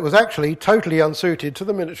 though it was actually totally unsuited to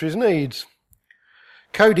the military's needs.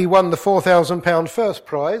 Cody won the £4,000 first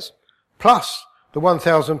prize, plus the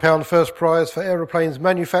 £1,000 first prize for aeroplanes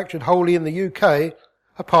manufactured wholly in the UK,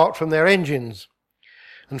 apart from their engines,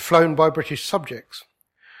 and flown by British subjects.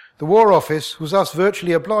 The War Office was thus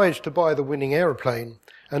virtually obliged to buy the winning aeroplane,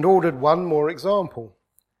 and ordered one more example.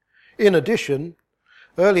 In addition,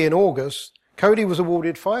 early in August, Cody was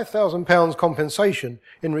awarded £5,000 compensation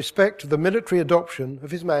in respect of the military adoption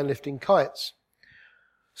of his man-lifting kites.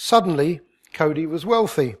 Suddenly, Cody was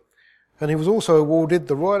wealthy, and he was also awarded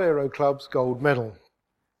the Royal Aero Club's Gold Medal.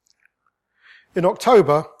 In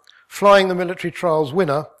October, flying the military trials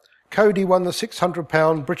winner, Cody won the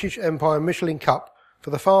 £600 British Empire Michelin Cup for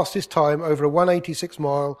the fastest time over a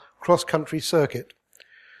 186-mile cross-country circuit.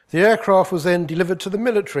 The aircraft was then delivered to the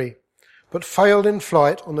military, but failed in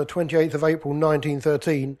flight on the 28th of April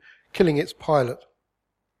 1913, killing its pilot.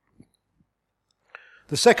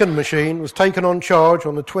 The second machine was taken on charge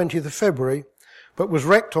on the 20th of February, but was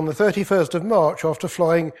wrecked on the 31st of March after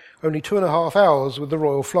flying only 2.5 hours with the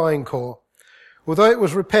Royal Flying Corps. Although it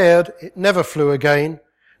was repaired, it never flew again,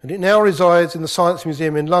 and it now resides in the Science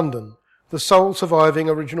Museum in London, the sole surviving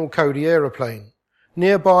original Cody aeroplane.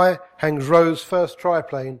 Nearby hangs Roe's first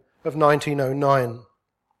triplane of 1909.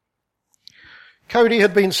 Cody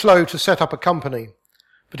had been slow to set up a company,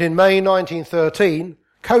 but in May 1913,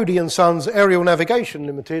 Cody and Sons Aerial Navigation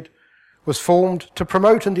Limited was formed to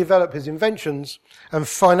promote and develop his inventions, and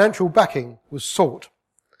financial backing was sought.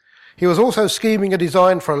 He was also scheming a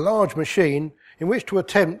design for a large machine in which to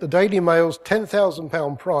attempt the Daily Mail's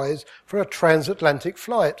 £10,000 prize for a transatlantic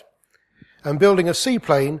flight, and building a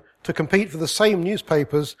seaplane to compete for the same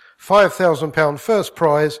newspaper's £5,000 first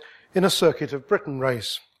prize in a Circuit of Britain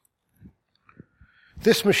race.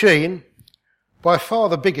 This machine, by far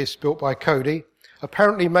the biggest built by Cody,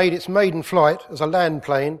 apparently made its maiden flight as a land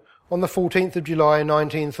plane on the 14th of July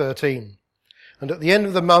 1913, and at the end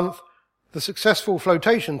of the month the successful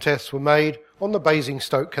flotation tests were made on the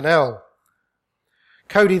Basingstoke Canal.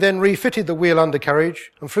 Cody then refitted the wheel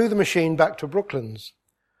undercarriage and flew the machine back to Brooklands.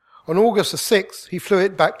 On August the 6th, he flew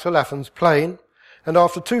it back to Laffan's Plain, and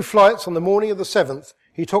after 2 flights on the morning of the 7th,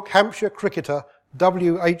 he took Hampshire cricketer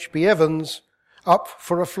W.H.B. Evans up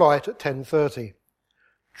for a flight at 10:30.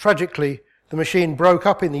 Tragically, the machine broke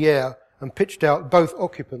up in the air and pitched out both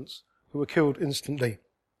occupants, who were killed instantly.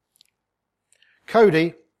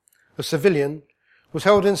 Cody, a civilian, was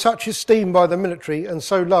held in such esteem by the military and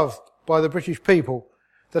so loved by the British people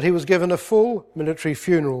that he was given a full military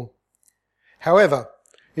funeral. However,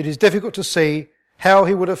 it is difficult to see how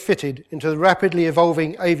he would have fitted into the rapidly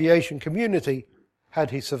evolving aviation community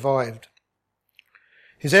had he survived.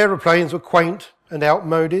 His aeroplanes were quaint and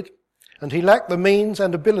outmoded, and he lacked the means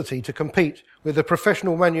and ability to compete with the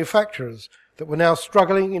professional manufacturers that were now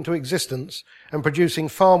struggling into existence and producing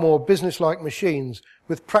far more business-like machines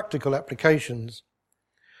with practical applications.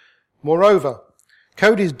 Moreover,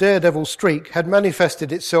 Cody's daredevil streak had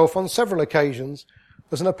manifested itself on several occasions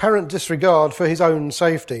as an apparent disregard for his own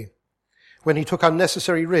safety, when he took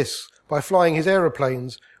unnecessary risks by flying his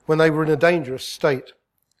aeroplanes when they were in a dangerous state.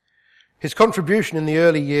 His contribution in the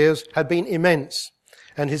early years had been immense,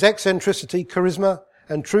 and his eccentricity, charisma,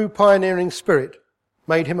 and true pioneering spirit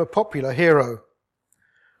made him a popular hero.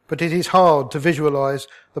 But it is hard to visualize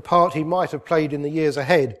the part he might have played in the years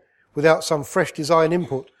ahead without some fresh design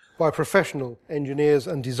input by professional engineers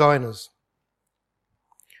and designers.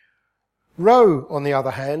 Roe, on the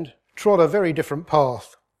other hand, trod a very different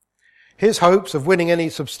path. His hopes of winning any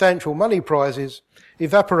substantial money prizes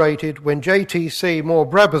evaporated when JTC Moore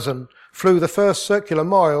Brabazon flew the first circular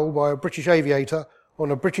mile by a British aviator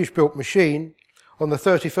on a British-built machine on the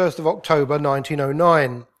 31st of October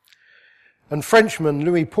 1909, and Frenchman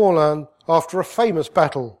Louis Paulin, after a famous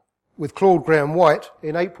battle with Claude Graham-White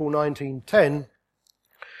in April 1910,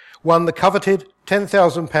 won the coveted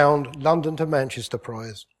 £10,000 London to Manchester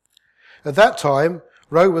prize. At that time,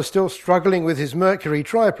 Roe was still struggling with his Mercury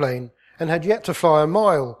triplane and had yet to fly a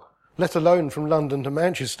mile, let alone from London to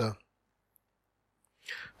Manchester.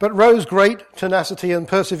 But Roe's great tenacity and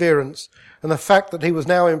perseverance, and the fact that he was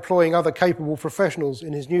now employing other capable professionals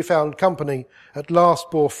in his newfound company, at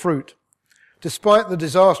last bore fruit. Despite the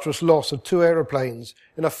disastrous loss of 2 aeroplanes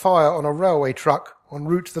in a fire on a railway truck en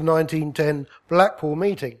route to the 1910 Blackpool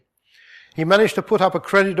meeting, he managed to put up a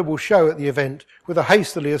creditable show at the event with a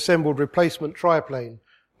hastily assembled replacement triplane,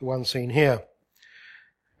 the one seen here.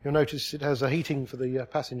 You'll notice it has a heating for the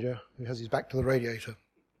passenger who has his back to the radiator.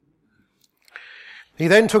 He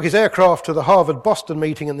then took his aircraft to the Harvard-Boston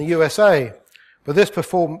meeting in the USA, but its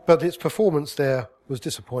performance there was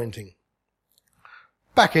disappointing.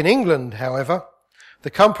 Back in England, however, the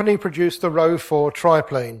company produced the Roe 4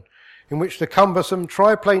 triplane, in which the cumbersome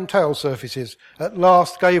triplane tail surfaces at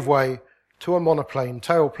last gave way to a monoplane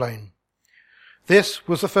tailplane. This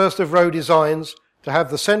was the first of Roe designs to have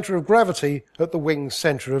the centre of gravity at the wing's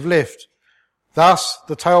centre of lift. Thus,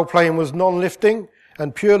 the tailplane was non-lifting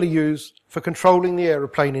and purely used for controlling the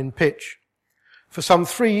aeroplane in pitch. For some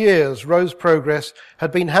 3 years, Roe's progress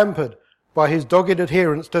had been hampered by his dogged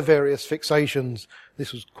adherence to various fixations.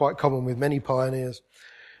 This was quite common with many pioneers.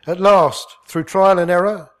 At last, through trial and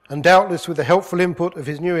error, and doubtless with the helpful input of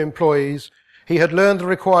his new employees, he had learned the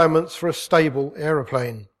requirements for a stable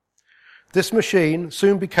aeroplane. This machine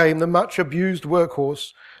soon became the much abused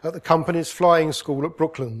workhorse at the company's flying school at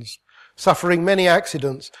Brooklands, suffering many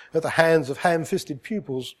accidents at the hands of ham-fisted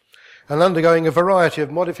pupils and undergoing a variety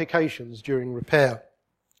of modifications during repair.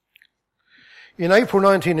 In April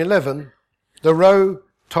 1911, the Roe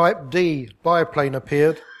Type D biplane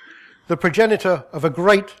appeared, the progenitor of a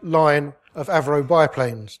great line of Avro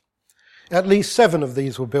biplanes. At least 7 of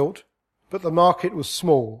these were built, but the market was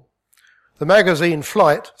small. The magazine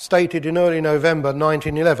Flight stated in early November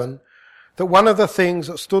 1911 that one of the things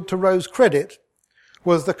that stood to Roe's credit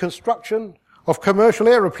was the construction of commercial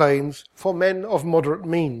aeroplanes for men of moderate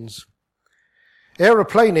means.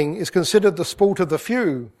 Aeroplaning is considered the sport of the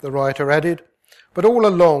few, the writer added, but all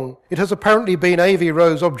along it has apparently been A.V.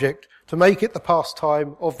 Roe's object to make it the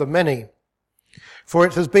pastime of the many. For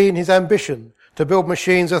it has been his ambition to build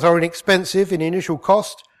machines that are inexpensive in initial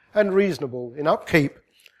cost and reasonable in upkeep.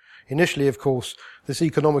 Initially, of course, This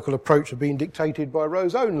economical approach had been dictated by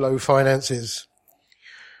Rowe's own low finances.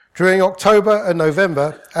 During October and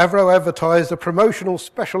November, Avro advertised a promotional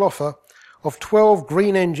special offer of 12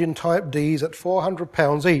 green engine Type Ds at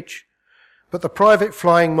 £400 each, but the private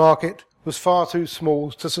flying market was far too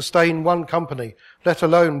small to sustain one company, let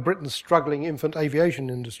alone Britain's struggling infant aviation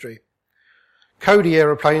industry. Cody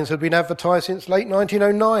aeroplanes had been advertised since late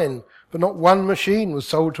 1909, but not one machine was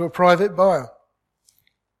sold to a private buyer.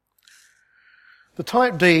 The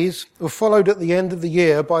Type Ds were followed at the end of the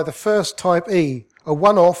year by the first Type E, a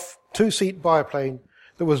one-off, two-seat biplane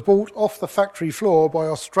that was bought off the factory floor by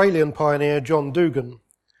Australian pioneer John Dugan.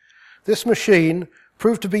 This machine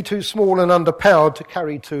proved to be too small and underpowered to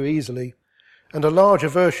carry too easily, and a larger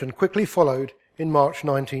version quickly followed in March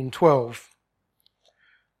 1912.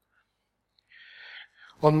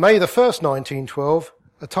 On May the 1st, 1912,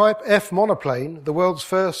 a Type F monoplane, the world's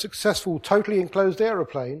first successful totally enclosed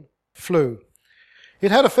aeroplane, flew.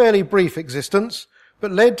 It had a fairly brief existence,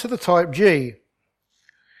 but led to the Type G,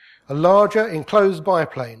 a larger enclosed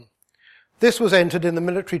biplane. This was entered in the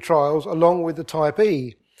military trials along with the Type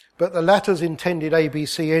E, but the latter's intended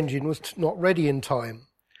ABC engine was not ready in time,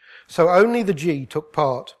 so only the G took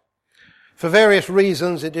part. For various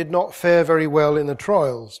reasons, it did not fare very well in the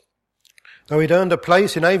trials, though it earned a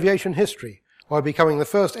place in aviation history by becoming the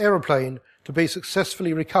first aeroplane to be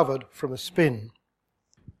successfully recovered from a spin.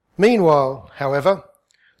 Meanwhile, however,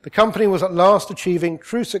 the company was at last achieving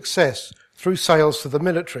true success through sales to the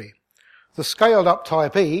military. The scaled-up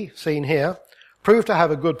Type E, seen here, proved to have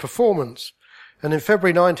a good performance, and in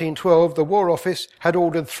February 1912 the War Office had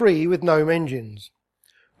ordered 3 with Gnome engines.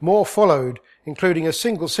 More followed, including a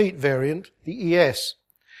single-seat variant, the ES,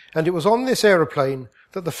 and it was on this aeroplane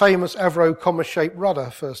that the famous Avro comma-shaped rudder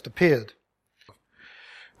first appeared.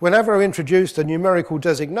 When Avro introduced a numerical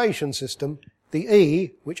designation system, the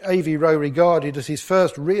E, which A.V. Rowe regarded as his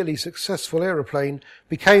first really successful aeroplane,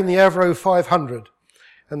 became the Avro 500,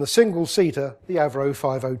 and the single-seater the Avro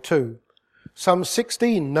 502. Some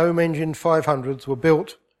 16 Gnome-engined 500s were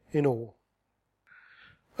built in all.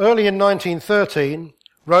 Early in 1913,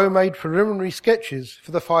 Rowe made preliminary sketches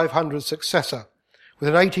for the 500's successor, with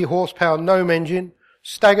an 80-horsepower Gnome engine,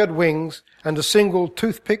 staggered wings, and a single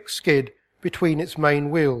toothpick skid between its main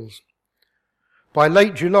wheels. By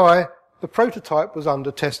late July, the prototype was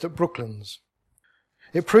under test at Brooklands.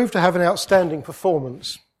 It proved to have an outstanding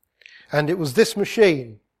performance, and it was this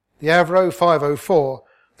machine, the Avro 504,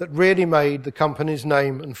 that really made the company's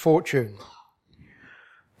name and fortune.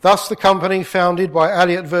 Thus the company, founded by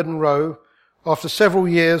Elliott Verdon Rowe, after several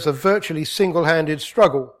years of virtually single-handed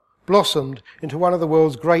struggle, blossomed into one of the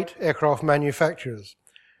world's great aircraft manufacturers.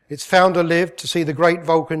 Its founder lived to see the great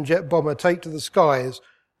Vulcan jet bomber take to the skies,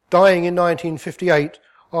 dying in 1958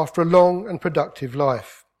 after a long and productive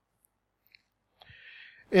life.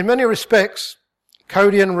 In many respects,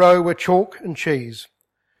 Cody and Rowe were chalk and cheese,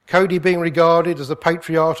 Cody being regarded as the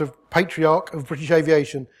patriarch of British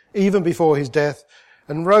aviation even before his death,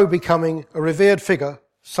 and Rowe becoming a revered figure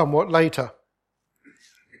somewhat later.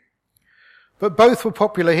 But both were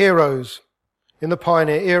popular heroes in the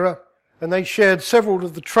pioneer era, and they shared several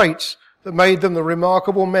of the traits that made them the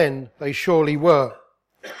remarkable men they surely were.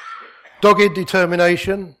 Dogged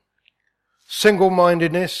determination,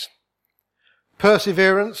 single-mindedness,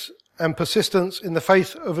 perseverance and persistence in the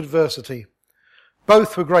face of adversity.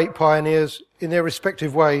 Both were great pioneers in their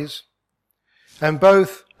respective ways, and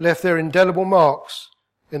both left their indelible marks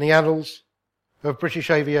in the annals of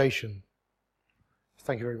British aviation.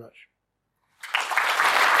 Thank you very much.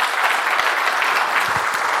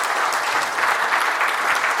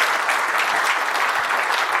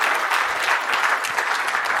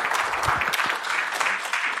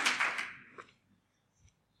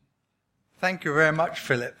 Thank you very much,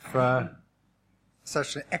 Philip, for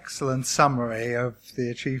such an excellent summary of the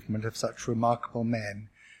achievement of such remarkable men.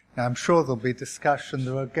 Now, I'm sure there'll be discussion.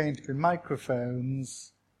 There are going to be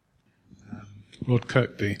microphones. Rod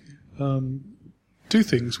Kirkby. 2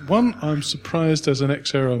 things. One, I'm surprised as an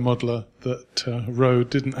ex-aero modeller that Rowe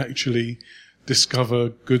didn't actually discover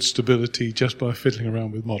good stability just by fiddling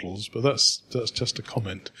around with models, but that's just a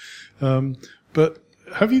comment. But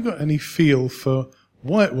have you got any feel for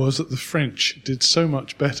why it was that the French did so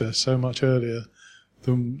much better, so much earlier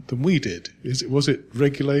than we did? Was it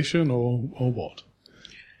regulation or what?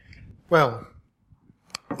 Well,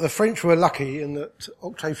 the French were lucky in that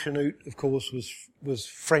Octave Chanute, of course, was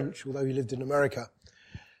French, although he lived in America.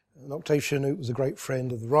 And Octave Chanute was a great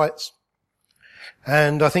friend of the Wrights.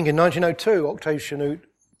 And I think in 1902, Octave Chanute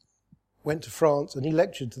went to France and he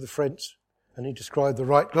lectured to the French, and he described the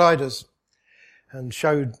Wright gliders and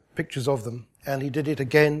showed pictures of them. And he did it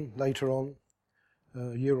again later on.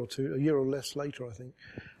 a year or less later, I think.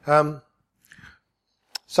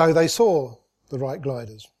 So they saw the Wright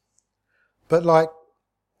gliders. But like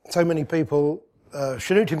so many people,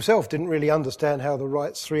 Chanute himself didn't really understand how the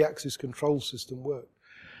Wright's 3-axis control system worked.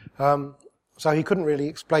 So he couldn't really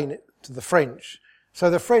explain it to the French. So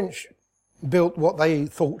the French built what they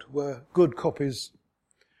thought were good copies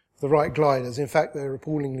of the Wright gliders. In fact, they were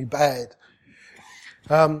appallingly bad.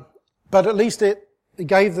 But at least it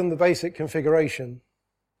gave them the basic configuration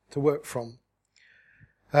to work from.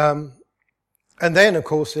 And then, of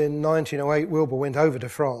course, in 1908, Wilbur went over to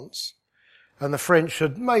France, and the French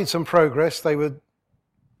had made some progress. They were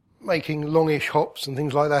making longish hops and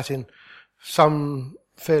things like that in some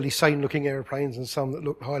fairly sane-looking aeroplanes and some that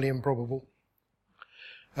looked highly improbable.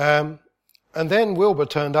 And then Wilbur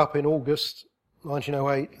turned up in August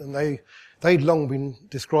 1908, and they'd long been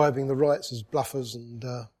describing the Wrights as bluffers,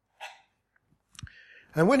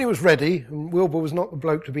 and when he was ready, and Wilbur was not the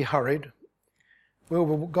bloke to be hurried,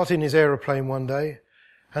 Wilbur got in his aeroplane one day,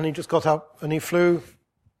 and he just got up and he flew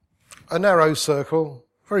a narrow circle,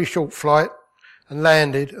 very short flight, and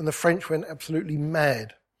landed, and the French went absolutely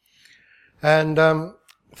mad. And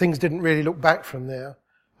things didn't really look back from there.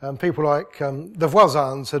 People like the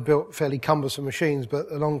Voisins had built fairly cumbersome machines,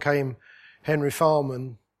 but along came Henry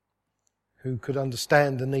Farman, who could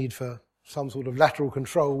understand the need for some sort of lateral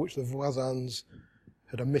control, which the Voisins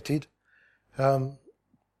had omitted. And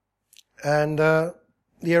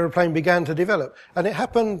the aeroplane began to develop. And it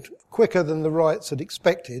happened quicker than the Wrights had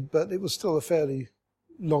expected, but it was still a fairly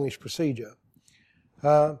longish procedure.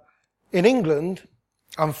 In England,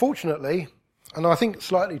 unfortunately, and I think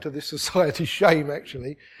slightly to this society's shame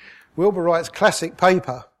actually, Wilbur Wright's classic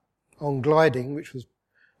paper on gliding, which was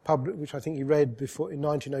which I think he read before in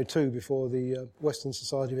 1902 before the Western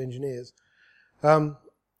Society of Engineers,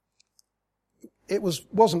 it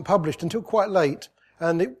wasn't published until quite late,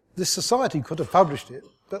 and this society could have published it,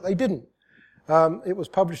 but they didn't. It was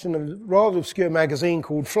published in a rather obscure magazine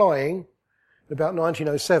called Flying, about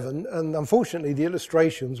 1907, and unfortunately the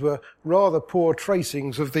illustrations were rather poor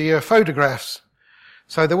tracings of the photographs,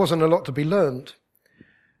 so there wasn't a lot to be learned.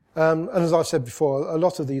 And as I said before, a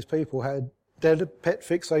lot of these people had their pet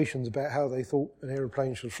fixations about how they thought an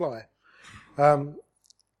aeroplane should fly.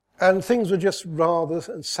 And things were just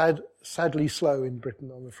rather sadly slow in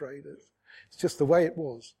Britain, I'm afraid. It's just the way it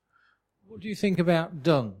was. What do you think about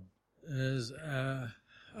Dunn as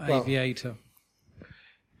aviator?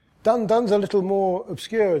 Dunn's a little more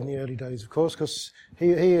obscure in the early days, of course, because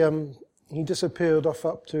he disappeared off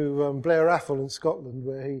up to Blair Athol in Scotland,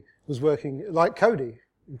 where he was working like Cody,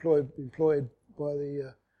 employed by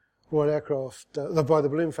the Royal Aircraft, by the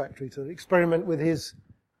balloon factory, to experiment with his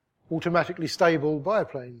automatically stable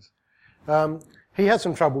biplanes. He had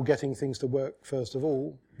some trouble getting things to work, first of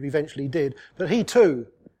all. He eventually did, but he too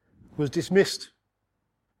was dismissed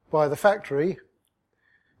by the factory,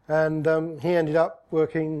 and he ended up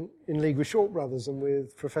working in league with Short Brothers and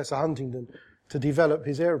with Professor Huntington to develop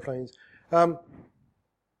his aeroplanes. The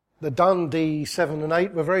Dunn D7 and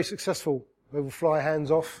 8 were very successful. They would fly hands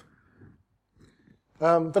off.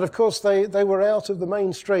 But of course they were out of the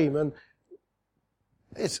mainstream, and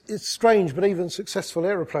it's strange, but even successful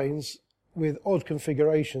aeroplanes with odd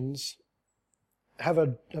configurations have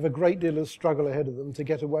a great deal of struggle ahead of them to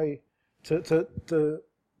get away, to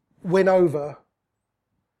win over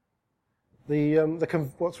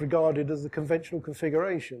what's regarded as the conventional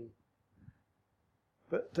configuration.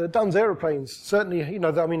 But Dunn's aeroplanes, certainly,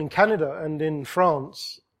 in Canada and in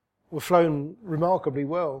France, were flown remarkably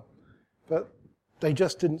well, but they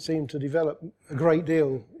just didn't seem to develop a great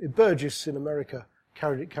deal. Burgess in America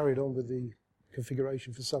carried on with the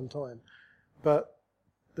configuration for some time, but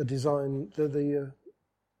the design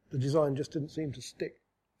just didn't seem to stick.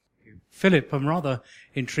 Philip, I'm rather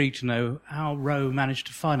intrigued to know how Roe managed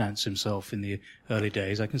to finance himself in the early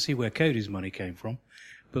days. I can see where Cody's money came from,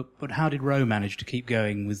 but how did Roe manage to keep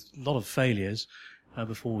going with a lot of failures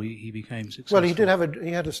before he became successful? Well,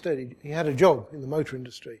 he had a job in the motor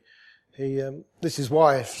industry. This is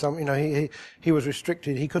why he was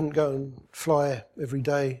restricted. He couldn't go and fly every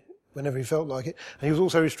day whenever he felt like it, and he was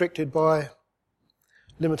also restricted by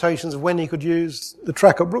limitations of when he could use the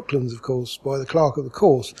track at Brooklands, of course, by the clerk of the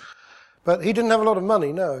course. But he didn't have a lot of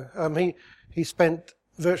money. No, he spent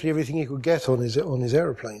virtually everything he could get on his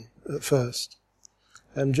aeroplane at first,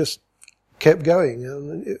 and just kept going.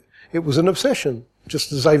 And it was an obsession,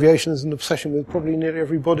 just as aviation is an obsession with probably nearly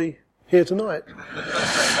everybody here tonight.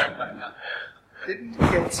 Didn't he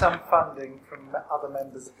get some funding from other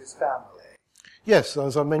members of his family? Yes,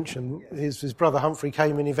 as I mentioned, his brother Humphrey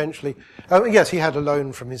came in eventually. Yes, he had a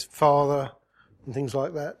loan from his father and things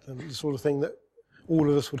like that, and the sort of thing that all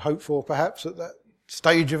of us would hope for, perhaps, at that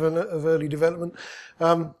stage of early development.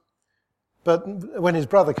 But when his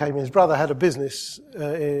brother came in, his brother had a business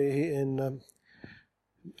in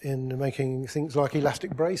making things like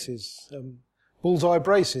elastic braces, bullseye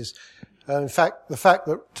braces. In fact, the fact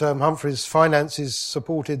that Humphrey's finances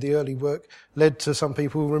supported the early work led to some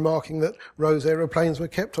people remarking that Rowe's aeroplanes were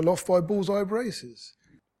kept aloft by bullseye braces.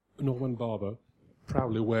 Norman Barber,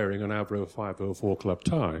 proudly wearing an Avro 504 club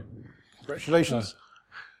tie. Congratulations.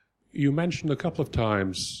 You mentioned a couple of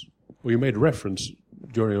times, or you made reference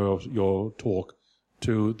during your talk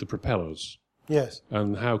to the propellers. Yes.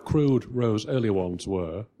 And how crude Rowe's early ones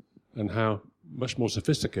were, and how much more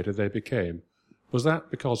sophisticated they became. Was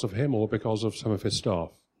that because of him or because of some of his staff?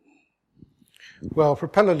 Well,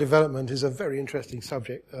 propeller development is a very interesting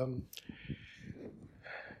subject.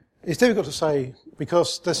 It's difficult to say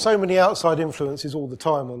because there's so many outside influences all the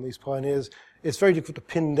time on these pioneers. It's very difficult to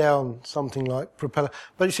pin down something like propeller.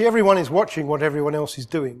 But you see, everyone is watching what everyone else is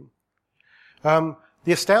doing.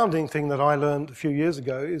 The astounding thing that I learned a few years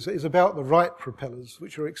ago is about the Wright propellers,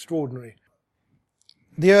 which are extraordinary.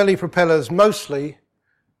 The early propellers mostly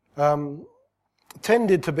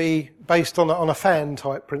tended to be based on a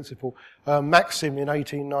fan-type principle. Maxim in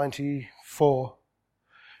 1894.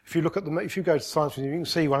 If you go to the Science Museum, you can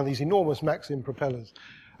see one of these enormous Maxim propellers,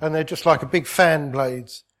 and they're just like a big fan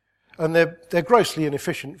blades, and they're grossly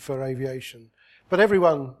inefficient for aviation. But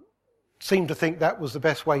everyone seemed to think that was the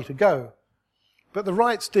best way to go. But the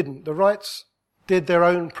Wrights didn't. The Wrights did their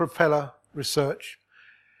own propeller research,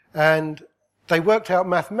 and they worked out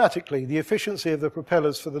mathematically the efficiency of the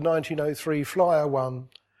propellers for the 1903 Flyer 1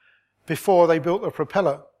 before they built the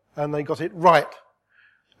propeller, and they got it right.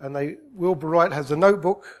 And Wilbur Wright has a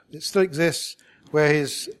notebook, it still exists, where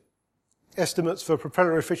his estimates for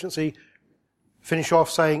propeller efficiency finish off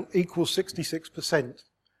saying equals 66%.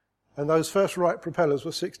 And those first Wright propellers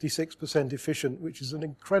were 66% efficient, which is an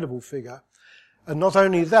incredible figure. And not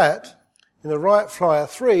only that, in the Wright Flyer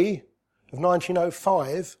 3 of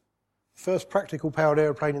 1905, first practical powered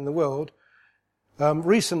aeroplane in the world,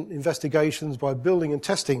 recent investigations by building and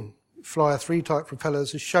testing Flyer 3 type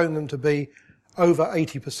propellers has shown them to be over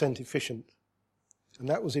 80% efficient. And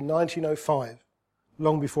that was in 1905,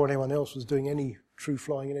 long before anyone else was doing any true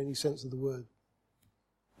flying in any sense of the word.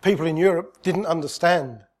 People in Europe didn't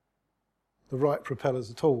understand the Wright propellers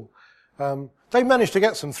at all. They managed to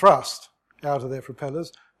get some thrust out of their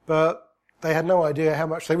propellers, but they had no idea how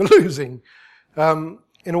much they were losing.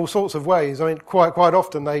 In all sorts of ways. I mean, quite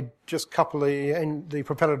often they'd just couple the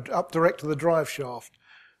propeller up direct to the drive shaft.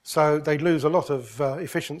 So they'd lose a lot of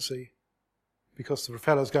efficiency because the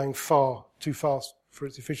propeller's going far too fast for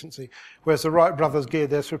its efficiency. Whereas the Wright brothers geared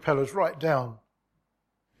their propellers right down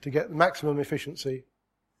to get the maximum efficiency.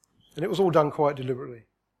 And it was all done quite deliberately.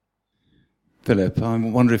 Philip, I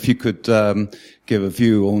wonder if you could give a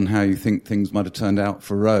view on how you think things might have turned out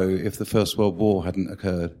for Rowe if the First World War hadn't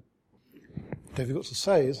occurred. Difficult to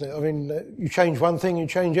say, isn't it? I mean, you change one thing, you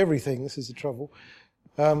change everything. This is the trouble.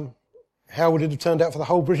 How would it have turned out for the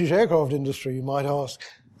whole British aircraft industry, you might ask?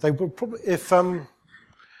 They would probably,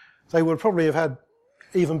 they would probably have had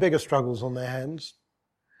even bigger struggles on their hands,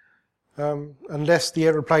 unless the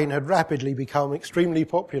aeroplane had rapidly become extremely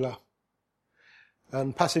popular.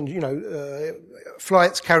 And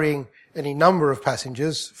flights carrying any number of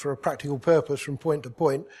passengers for a practical purpose from point to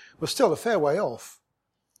point was still a fair way off.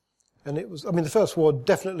 And the First War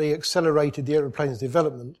definitely accelerated the aeroplane's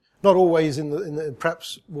development, not always in the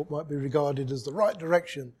perhaps what might be regarded as the right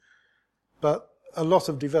direction, but a lot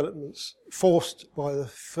of developments forced by the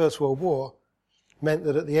First World War meant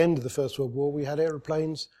that at the end of the First World War we had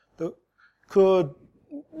aeroplanes that could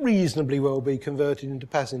reasonably well be converted into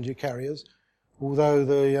passenger carriers, although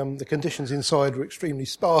the conditions inside were extremely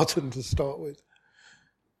Spartan to start with.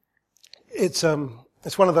 It's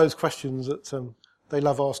one of those questions that they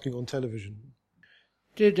love asking on television.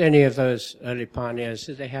 Did any of those early pioneers,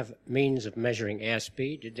 did they have means of measuring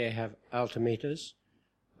airspeed? Did they have altimeters?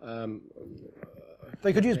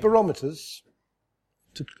 They could use barometers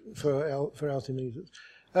for altimeters.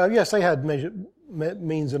 Yes, they had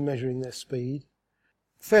means of measuring their speed.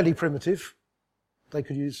 Fairly primitive. They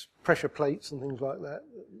could use pressure plates and things like that.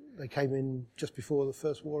 They came in just before the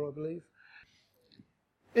First War, I believe.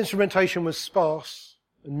 Instrumentation was sparse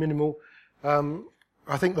and minimal.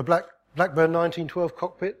 I think the Blackburn 1912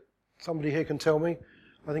 cockpit, somebody here can tell me,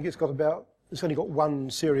 I think it's only got one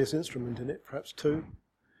serious instrument in it, perhaps two.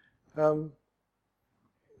 But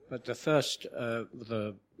the first,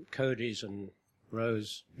 the Cody's and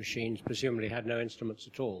Rowe's machines presumably had no instruments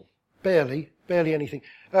at all. Barely anything.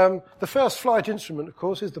 The first flight instrument, of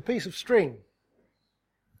course, is the piece of string.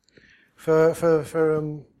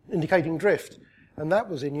 for indicating drift. And that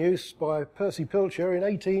was in use by Percy Pilcher in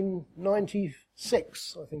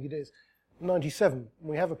 1896, I think it is, 97.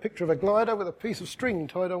 We have a picture of a glider with a piece of string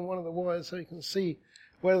tied on one of the wires so you can see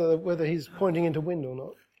whether he's pointing into wind or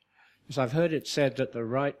not. Yes, I've heard it said that the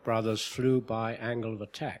Wright brothers flew by angle of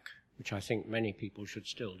attack, which I think many people should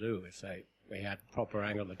still do if they had proper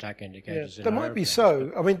angle of attack indicators. Yeah, there might be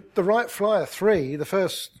so. I mean, the Wright Flyer 3, the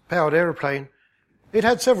first powered aeroplane, it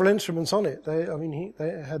had several instruments on it. They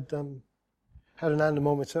had an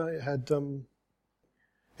anemometer. It had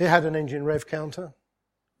an engine rev counter.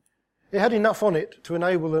 It had enough on it to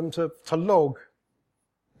enable them to log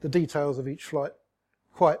the details of each flight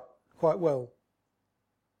quite well.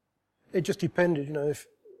 It just depended,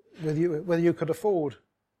 whether you could afford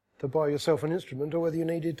to buy yourself an instrument or whether you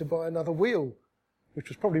needed to buy another wheel, which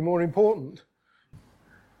was probably more important.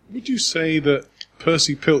 Would you say that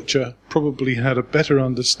Percy Pilcher probably had a better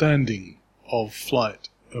understanding of flight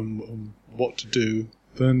and what to do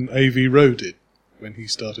than A.V. Rowe did when he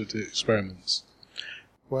started the experiments?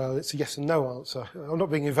 Well, it's a yes and no answer. I'm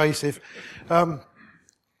not being evasive.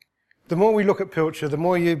 The more we look at Pilcher, the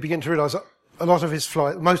more you begin to realise that most of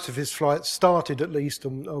his flights started at least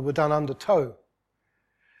and were done under tow.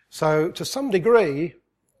 So to some degree,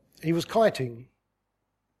 he was kiting.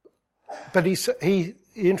 But the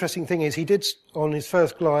interesting thing is he did, on his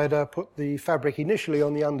first glider, put the fabric initially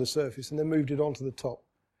on the undersurface and then moved it onto the top.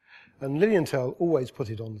 And Lilienthal always put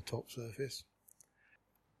it on the top surface.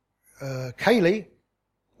 Cayley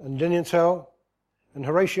and Lilienthal and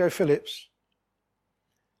Horatio Phillips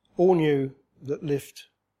all knew that lift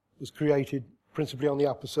was created principally on the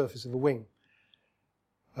upper surface of a wing.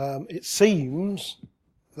 It seems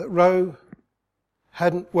that Rowe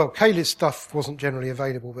Cayley's stuff wasn't generally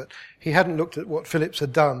available, but he hadn't looked at what Phillips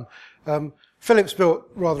had done. Phillips built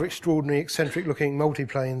rather extraordinary, eccentric-looking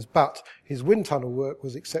multiplanes, but his wind tunnel work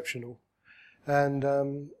was exceptional.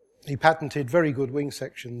 And he patented very good wing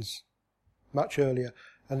sections much earlier.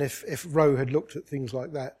 And if Rowe had looked at things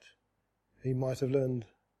like that, he might have learned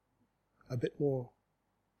a bit more.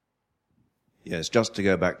 Yes, just to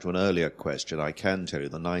go back to an earlier question, I can tell you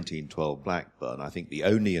the 1912 Blackburn, I think the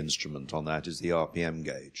only instrument on that is the RPM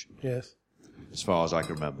gauge. Yes. As far as I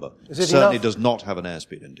can remember. Is it certainly enough? Does not have an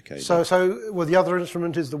airspeed indicator. So well, the other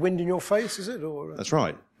instrument is the wind in your face, is it? Or That's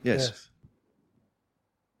right, yes.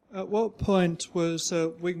 At what point was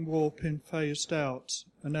wing warping phased out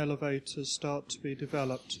and elevators start to be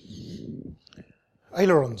developed?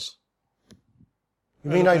 Ailerons. You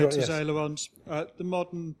mean ailerons? Yes. Ailerons. The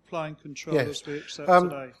modern flying controllers we accept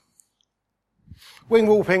today. Wing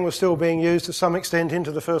warping was still being used to some extent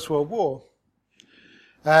into the First World War.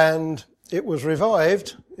 And it was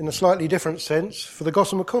revived in a slightly different sense for the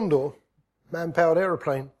Gossamer Condor, man-powered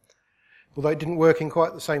aeroplane. Although it didn't work in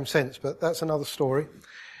quite the same sense, but that's another story.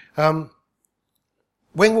 Wing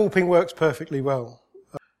warping works perfectly well.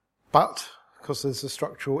 But, because there's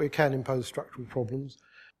it can impose structural problems.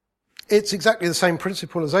 It's exactly the same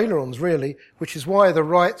principle as ailerons, really, which is why the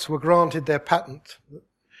Wrights were granted their patent.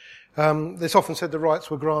 It's often said the Wrights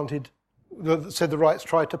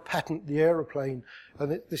tried to patent the aeroplane,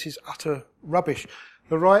 and this is utter rubbish.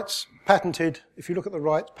 The Wrights patented, if you look at the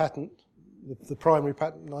Wrights patent, the primary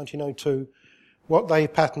patent, 1902, what they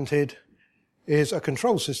patented is a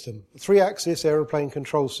control system, a 3-axis aeroplane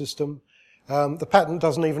control system. The patent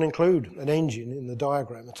doesn't even include an engine in the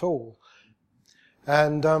diagram at all.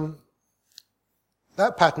 And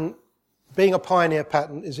that patent, being a pioneer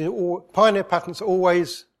patent, pioneer patents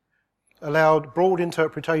always allowed broad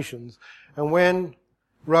interpretations. And when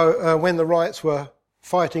the Wrights were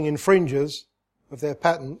fighting infringers of their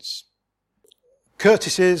patents,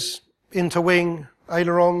 Curtis's interwing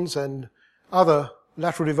ailerons and other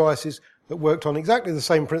lateral devices that worked on exactly the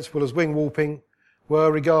same principle as wing warping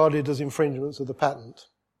were regarded as infringements of the patent.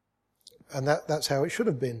 And that's how it should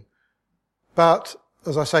have been. But,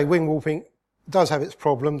 as I say, wing warping does have its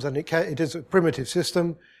problems, and it is a primitive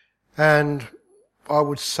system, and I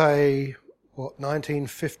would say,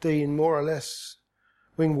 1915 more or less,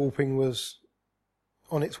 wing warping was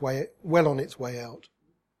well on its way out.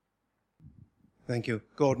 Thank you.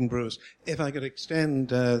 Gordon Bruce. If I could extend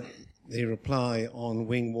the reply on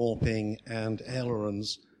wing warping and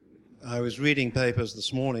ailerons, I was reading papers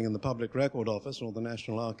this morning in the Public Record Office, or the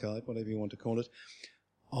National Archive, whatever you want to call it,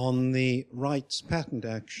 on the Wrights patent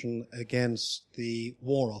action against the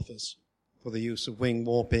War Office for the use of wing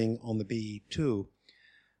warping on the BE-2.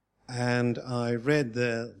 And I read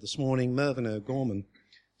there this morning Mervyn O'Gorman,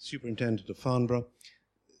 Superintendent of Farnborough,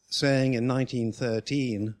 saying in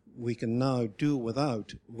 1913, we can now do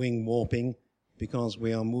without wing warping because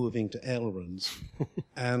we are moving to ailerons.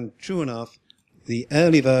 And true enough, the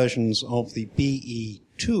early versions of the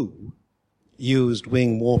BE-2 used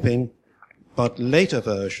wing warping, but later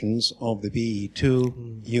versions of the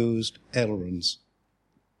BE-2 used ailerons.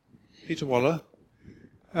 Peter Waller.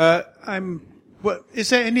 Is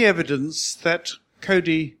there any evidence that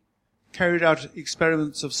Cody carried out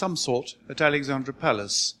experiments of some sort at Alexandra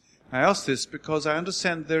Palace? I ask this because I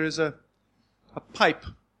understand there is a pipe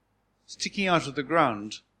sticking out of the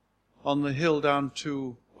ground on the hill down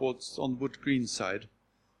towards on Wood Green side.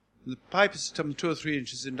 The pipe is some 2 or 3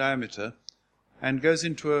 inches in diameter and goes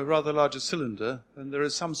into a rather larger cylinder, and there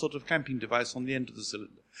is some sort of clamping device on the end of the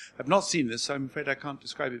cylinder. I've not seen this, so I'm afraid I can't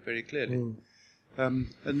describe it very clearly.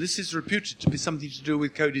 And this is reputed to be something to do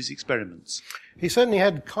with Cody's experiments. He certainly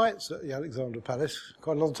had kites at the Alexandra Palace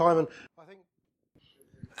quite a long time, and I think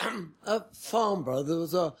at Farnborough there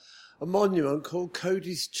was a monument called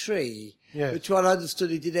Cody's Tree, yes, which one I understood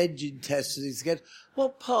he did engine tests again.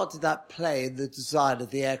 What part did that play in the design of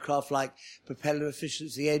the aircraft, like propeller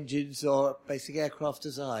efficiency engines or basic aircraft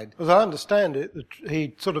design? As I understand it,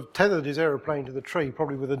 he sort of tethered his aeroplane to the tree,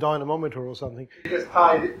 probably with a dynamometer or something. He just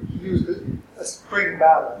tied it, used a spring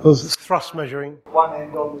balance. It was thrust measuring. One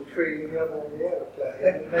end on the tree and the other on the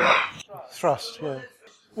aeroplane. Thrust, yeah.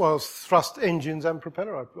 Well, thrust engines and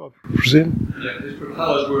propeller, I presume. Yeah, his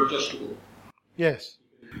propellers were adjustable. Yes.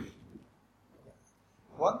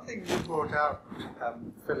 One thing you brought out,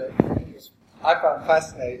 Philip, which I found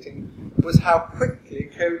fascinating, was how quickly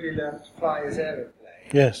Cody learned to fly his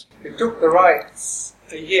aeroplane. Yes. It took the Wrights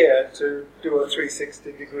a year to do a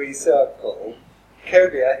 360-degree circle.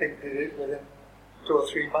 Cody, I think, did it within 2 or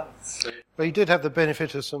 3 months. But he did have the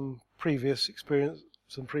benefit of some previous experience,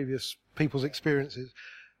 some previous people's experiences.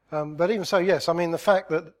 But even so, yes, I mean, the fact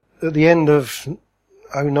that at the end of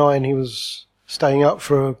 2009 he was staying up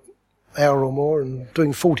for an hour or more and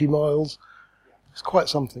doing 40 miles, it's quite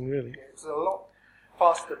something, really. It's a lot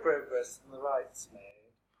faster progress than the Wrights made.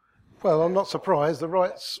 Well, I'm not surprised. The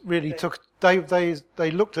Wrights really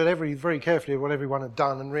they looked at very carefully at what everyone had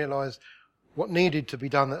done and realised what needed to be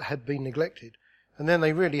done that had been neglected. And then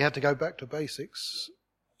they really had to go back to basics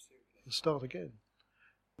and start again.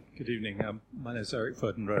 Good evening. My name is Eric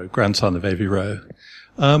Ferdinand-Rowe, grandson of Avi Rowe.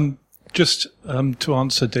 Just to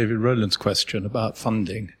answer David Rowland's question about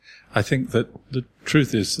funding, I think that the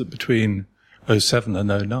truth is that between 2007 and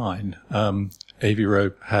 2009, Avi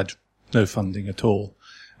Rowe had no funding at all.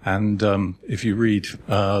 And if you read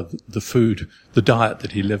the diet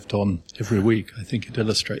that he lived on every week, I think it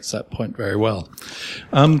illustrates that point very well.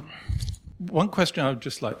 One question I would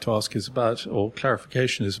just like to ask is about, or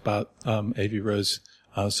clarification is about Avi Rowe's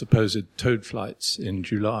supposed towed flights in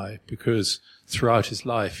July, because throughout his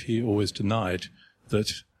life he always denied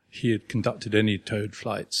that he had conducted any towed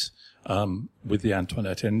flights with the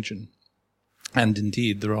Antoinette engine. And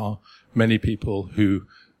indeed, there are many people who,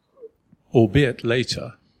 albeit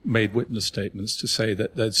later, made witness statements to say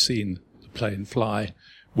that they'd seen the plane fly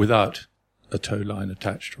without a tow line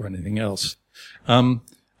attached or anything else. And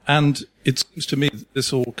it seems to me that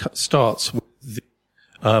this all starts with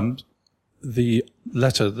the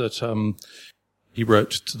letter that he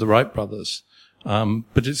wrote to the Wright brothers.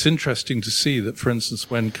 But it's interesting to see that, for instance,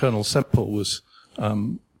 when Colonel Semple was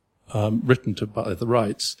written to by the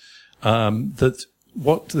Wrights, that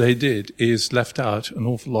what they did is left out an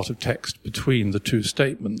awful lot of text between the two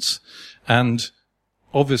statements. And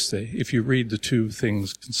obviously, if you read the two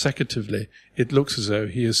things consecutively, it looks as though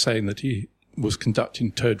he is saying that he was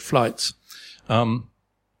conducting towed flights.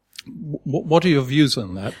 What are your views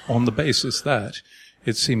on that? On the basis that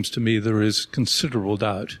it seems to me there is considerable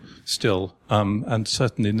doubt still, and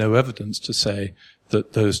certainly no evidence to say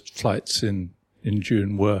that those flights in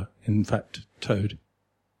June were in fact towed.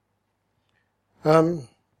 On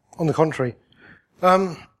the contrary.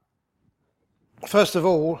 First of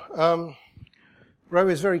all, Rowe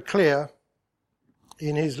is very clear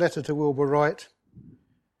in his letter to Wilbur Wright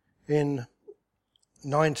in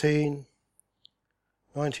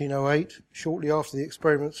 1908, shortly after the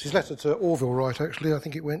experiments. His letter to Orville Wright, actually, I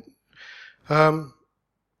think it went.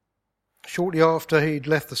 Shortly after he'd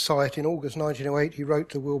left the site in August 1908, he wrote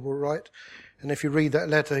to Wilbur Wright, and if you read that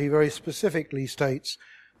letter, he very specifically states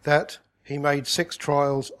that he made 6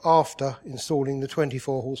 trials after installing the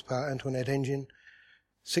 24 horsepower Antoinette engine.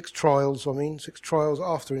 6 trials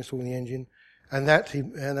after installing the engine, and that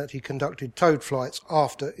he conducted towed flights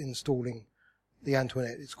after installing the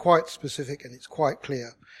Antoinette. It's quite specific and it's quite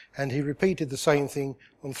clear. And he repeated the same thing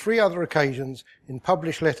on 3 other occasions in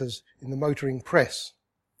published letters in the motoring press.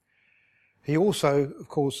 He also, of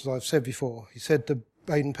course, as I've said before, he said to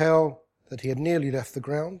Baden-Powell that he had nearly left the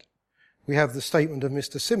ground, we have the statement of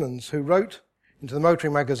Mr. Simmons, who wrote into the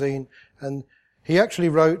Motoring magazine, and he actually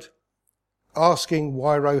wrote asking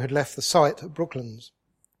why Rowe had left the site at Brooklands.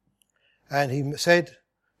 And he said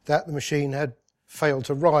that the machine had failed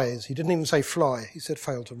to rise. He didn't even say fly, he said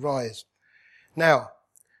failed to rise. Now,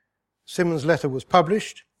 Simmons' letter was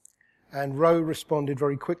published, and Rowe responded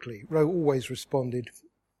very quickly. Rowe always responded,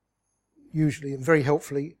 usually and very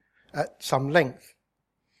helpfully, at some length.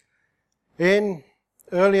 In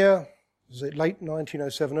earlier, was it late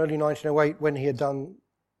 1907, early 1908, when he had done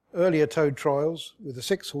earlier towed trials with a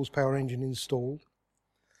 6 horsepower engine installed,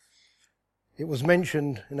 it was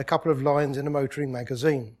mentioned in a couple of lines in a Motoring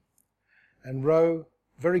magazine. And Rowe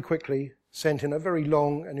very quickly sent in a very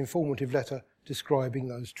long and informative letter describing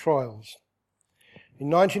those trials. In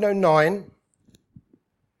 1909,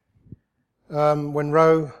 when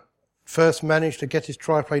Rowe first managed to get his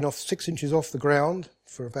triplane off 6 inches off the ground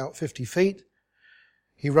for about 50 feet,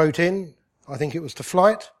 he wrote in, I think it was to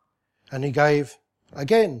Flight, and he gave,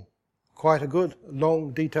 again, quite a good,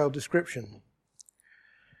 long, detailed description.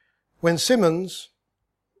 When Simmons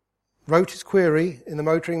wrote his query in the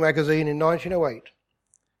Motoring magazine in 1908,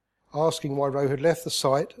 asking why Rowe had left the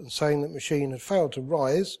site and saying that the machine had failed to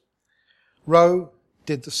rise, Rowe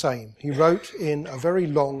did the same. He wrote in a very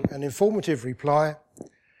long and informative reply,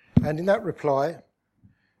 and in that reply,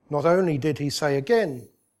 not only did he say again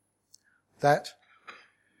that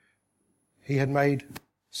he had made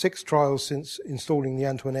 6 trials since installing the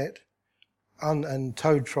Antoinette, and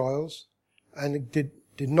towed trials, and did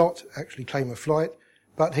not actually claim a flight,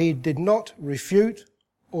 but he did not refute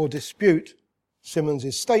or dispute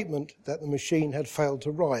Simmons' statement that the machine had failed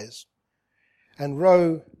to rise. And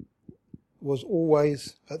Rowe was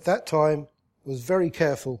always, at that time, was very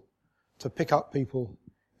careful to pick up people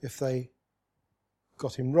if they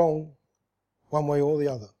got him wrong, one way or the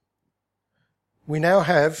other. We now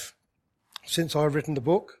have, since I've written the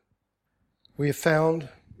book, we have found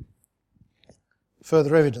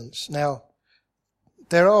further evidence. Now,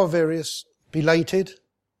 there are various belated,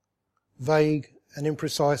 vague and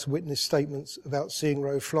imprecise witness statements about seeing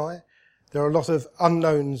Rowe fly. There are a lot of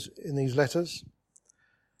unknowns in these letters.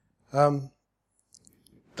 Being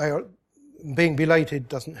belated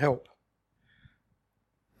doesn't help.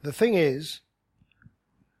 The thing is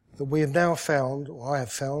that we have now found, or I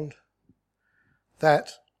have found,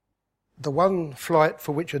 that the one flight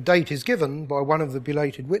for which a date is given by one of the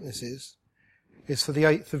belated witnesses is for the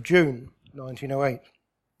 8th of June, 1908.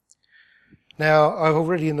 Now, I've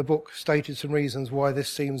already in the book stated some reasons why this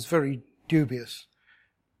seems very dubious,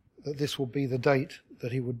 that this will be the date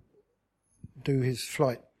that he would do his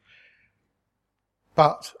flight.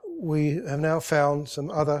 But we have now found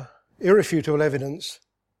some other irrefutable evidence,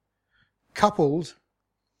 coupled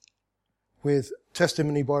with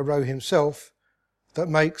testimony by Rowe himself, that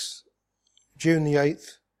makes June the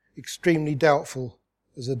 8th extremely doubtful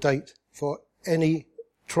as a date for any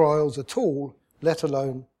trials at all, let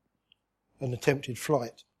alone an attempted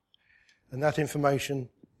flight. And that information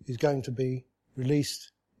is going to be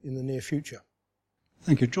released in the near future.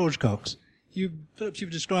 Thank you. George Cox. Phillips, you've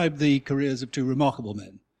described the careers of 2 remarkable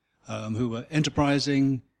men who were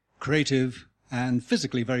enterprising, creative, and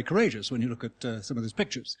physically very courageous when you look at some of those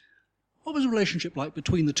pictures. What was the relationship like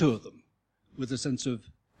between the 2 of them? With a sense of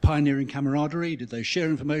pioneering camaraderie? Did they share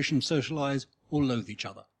information, socialise, or loathe each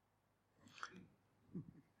other?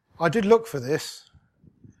 I did look for this.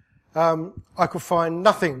 I could find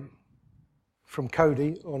nothing from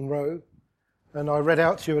Cody on Rowe, and I read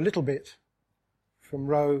out to you a little bit from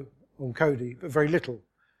Rowe on Cody, but very little.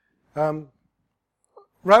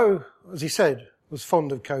 Rowe, as he said, was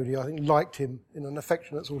fond of Cody. I think liked him in an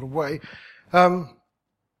affectionate sort of way.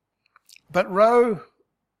 But Rowe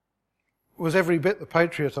was every bit the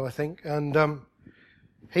patriot, I think, and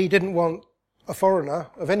he didn't want a foreigner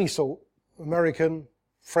of any sort, American,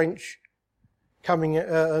 French, coming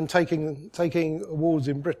and taking awards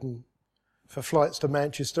in Britain for flights to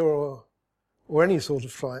Manchester or any sort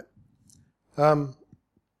of flight.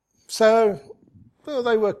 So well,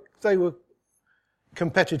 they were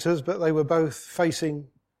competitors, but they were both facing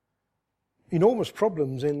enormous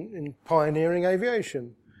problems in pioneering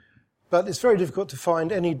aviation. But it's very difficult to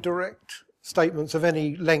find any direct statements of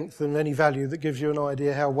any length and any value that gives you an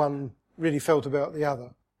idea how one really felt about the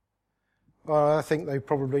other. I think they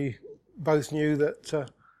probably both knew that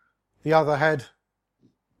the other had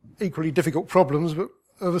equally difficult problems, but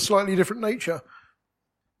of a slightly different nature.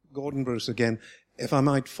 Gordon Bruce again. If I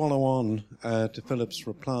might follow on to Philip's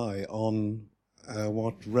reply on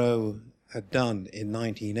what Rowe had done in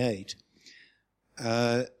 1908.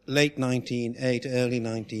 Late 1908, early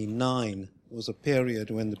 1909 was a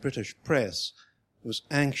period when the British press was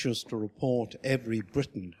anxious to report every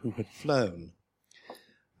Briton who had flown.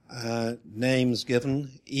 Names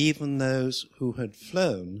given, even those who had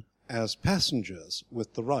flown as passengers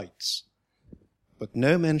with the Wrights, but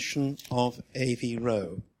no mention of A.V.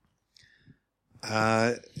 Roe.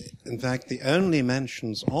 In fact, the only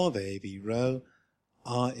mentions of A.V. Roe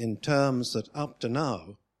are in terms that up to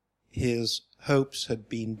now his hopes had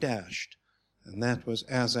been dashed, and that was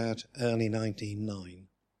as at early 1909.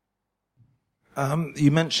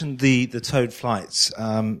 You mentioned the towed flights.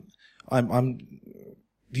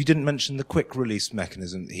 You didn't mention the quick release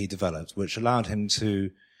mechanism that he developed, which allowed him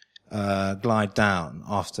to glide down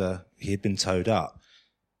after he had been towed up.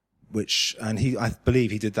 I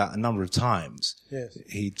believe he did that a number of times. Yes.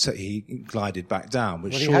 He glided back down,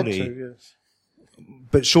 which well, surely, he had to, yes.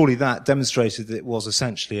 But surely that demonstrated that it was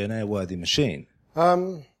essentially an airworthy machine.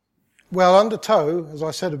 Well, under tow, as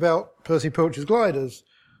I said about Percy Pilcher's gliders,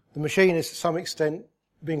 the machine is to some extent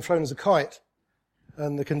being flown as a kite,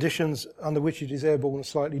 and the conditions under which it is airborne are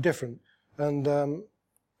slightly different. And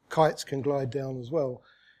kites can glide down as well.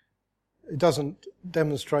 It doesn't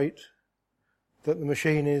demonstrate that the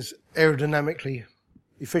machine is aerodynamically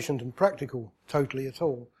efficient and practical totally at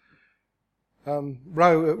all.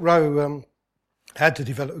 Roe had to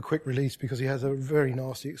develop a quick release because he had a very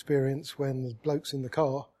nasty experience when the blokes in the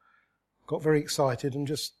car got very excited and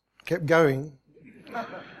just kept going.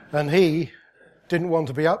 And he didn't want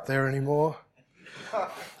to be up there anymore,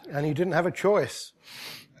 and he didn't have a choice.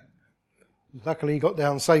 Luckily, he got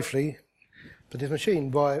down safely, but his machine,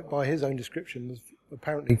 by his own description, was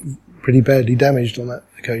apparently pretty badly damaged on that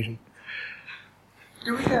occasion.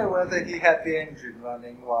 Do we know whether he had the engine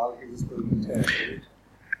running while he was being towed?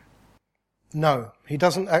 No, he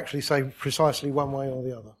doesn't actually say precisely one way or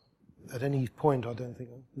the other. At any point, I don't think.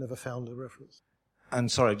 I've never found a reference. And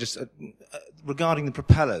sorry, just regarding the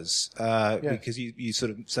propellers, Yes. because you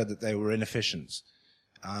sort of said that they were inefficient.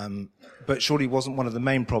 But surely wasn't one of the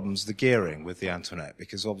main problems the gearing with the Antoinette?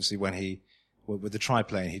 Because obviously with the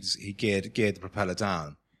triplane, he geared the propeller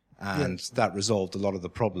down, and Yes. that resolved a lot of the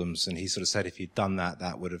problems. And he sort of said if he'd done that,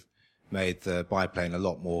 that would have made the biplane a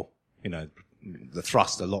lot more, the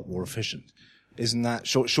thrust a lot more efficient. Isn't that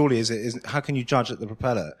surely? How can you judge at the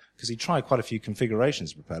propeller? Because he tried quite a few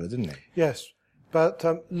configurations of propeller, didn't he? Yes, but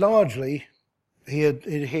largely he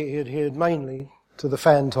adhered mainly to the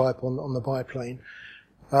fan type on the biplane.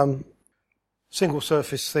 Single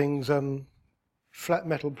surface things, flat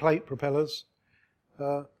metal plate propellers.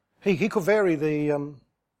 He could vary the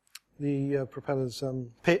propeller's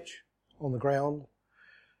pitch on the ground.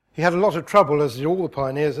 He had a lot of trouble, as did all the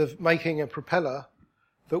pioneers, of making a propeller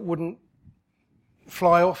that wouldn't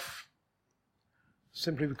fly off,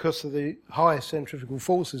 simply because of the high centrifugal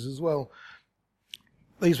forces as well.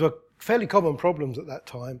 These were fairly common problems at that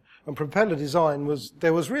time, and propeller design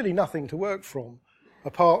there was really nothing to work from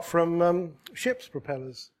apart from ships'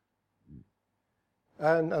 propellers.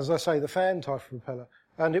 And as I say, the fan type of propeller.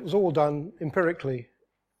 And it was all done empirically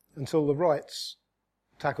until the Wrights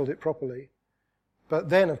tackled it properly. But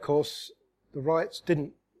then, of course, the Wrights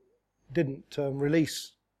didn't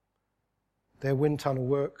release their wind tunnel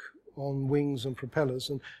work on wings and propellers.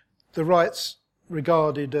 And the Wrights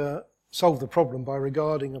solved the problem by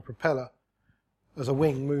regarding a propeller as a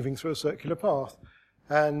wing moving through a circular path.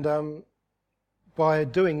 And by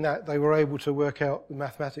doing that, they were able to work out the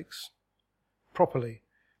mathematics properly.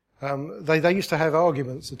 They used to have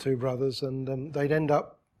arguments, the two brothers, and they'd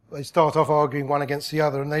start off arguing one against the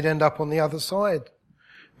other, and they'd end up on the other side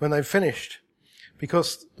when they finished.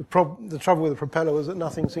 Because the trouble with the propeller was that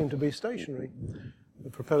nothing seemed to be stationary. The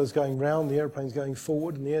propeller's going round, the airplane's going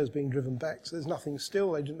forward, and the air's being driven back. So there's nothing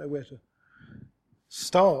still. They didn't know where to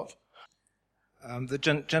start. The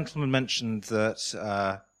gentleman mentioned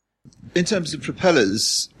that... in terms of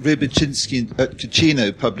propellers, Rybczynski at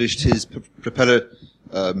Ticino published his propeller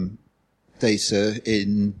data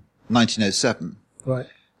in 1907. Right.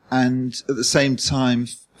 And at the same time,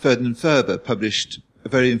 Ferdinand Ferber published a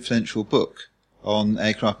very influential book on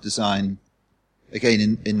aircraft design, again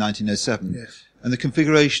in 1907. Yes. And the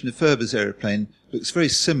configuration of Ferber's aeroplane looks very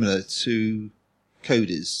similar to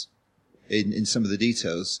Cody's in some of the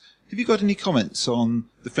details. Have you got any comments on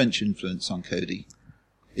the French influence on Cody?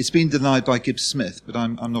 It's been denied by Gibbs Smith, but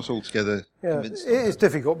I'm not altogether convinced. It is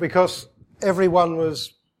difficult because everyone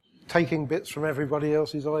was taking bits from everybody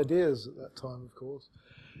else's ideas at that time, of course.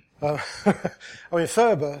 I mean,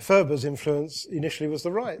 Ferber's influence initially was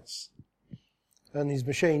the Wrights, and his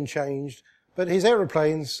machine changed, but his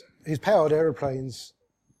powered aeroplanes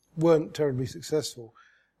weren't terribly successful.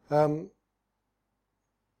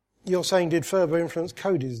 You're saying, did Ferber influence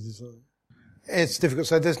Cody's design? It's difficult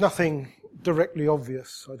to say. There's nothing directly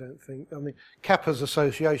obvious, I don't think. I mean, Kappa's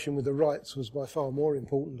association with the Wrights was by far more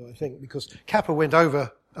important, I think, because Kappa went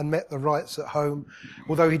over and met the Wrights at home,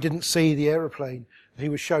 although he didn't see the aeroplane. He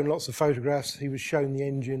was shown lots of photographs, he was shown the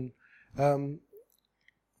engine.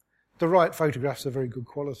 The Wright photographs are very good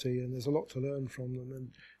quality, and there's a lot to learn from them. And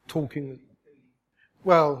talking,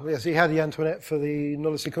 well, yes, he had the Antoinette for the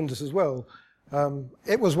Nulla Secundus as well.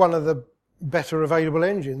 It was one of the better available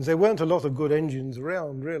engines. There weren't a lot of good engines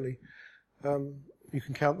around, really. You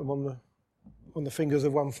can count them on the fingers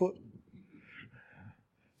of one foot.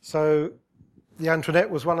 So the Antoinette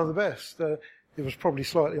was one of the best. It was probably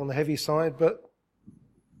slightly on the heavy side, but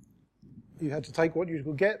you had to take what you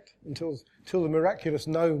could get until the miraculous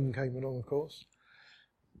Gnome came along, of course.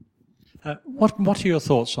 What are your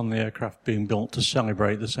thoughts on the aircraft being built to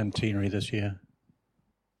celebrate the centenary this year?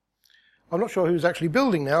 I'm not sure who's actually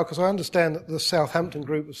building now, because I understand that the Southampton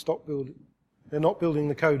group has stopped building. They're not building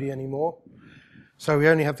the Cody anymore. So we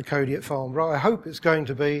only have the Cody at Farnborough. I hope it's going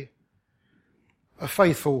to be a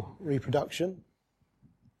faithful reproduction.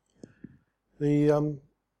 There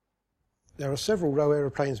are several Roe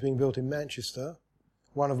aeroplanes being built in Manchester,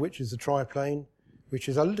 one of which is the triplane, which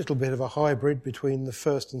is a little bit of a hybrid between the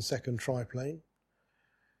first and second triplane.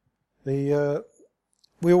 We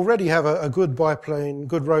already have a good biplane,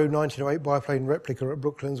 good Roe 1908 biplane replica at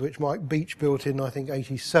Brooklands, which Mike Beach built in, I think,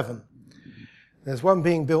 87. There's one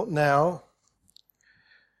being built now,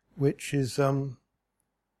 which is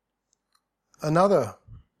another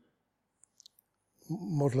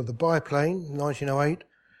model of the biplane, 1908,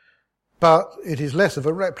 but it is less of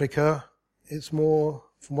a replica. It's more,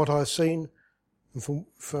 from what I've seen, and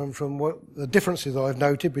from what the differences I've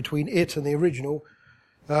noted between it and the original,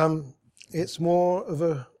 it's more of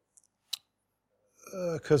a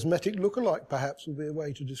cosmetic look-alike, perhaps, would be a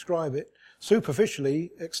way to describe it.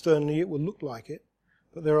 Superficially, externally, it will look like it,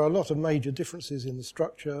 but there are a lot of major differences in the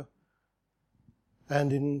structure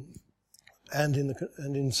and in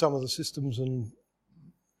some of the systems and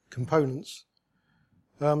components.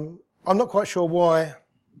 I'm not quite sure why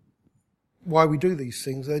we do these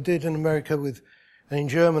things. They did in America and in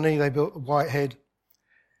Germany they built the Whitehead,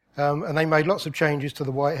 and they made lots of changes to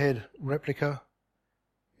the Whitehead replica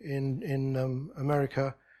in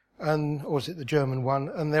America, or is it the German one?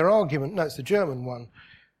 And their argument, no, it's the German one,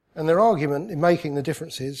 and their argument in making the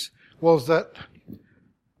differences was that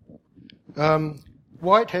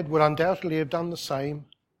Whitehead would undoubtedly have done the same,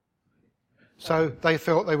 so they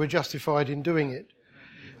felt they were justified in doing it.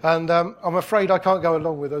 And I'm afraid I can't go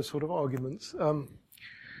along with those sort of arguments.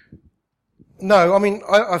 No, I mean,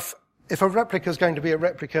 if a replica is going to be a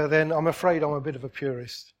replica, then I'm afraid I'm a bit of a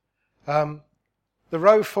purist. The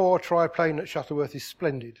Roe 4 triplane at Shuttleworth is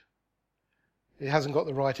splendid. It hasn't got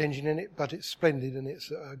the right engine in it, but it's splendid, and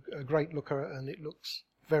it's a great looker, and it looks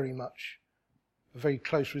very much a very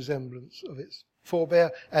close resemblance of its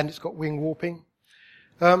forebear, and it's got wing warping.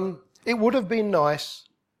 It would have been nice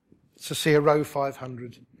to see a Roe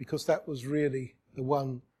 500, because that was really the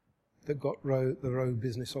one that got the Roe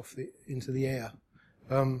business into the air.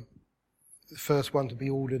 The first one to be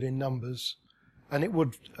ordered in numbers. And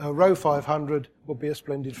a Roe 500 would be a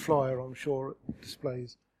splendid flyer, I'm sure, at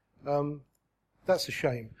displays. That's a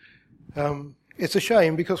shame. It's a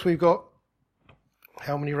shame because we've got,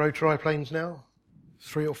 how many Roe triplanes now?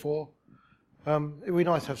 3 or 4. It would be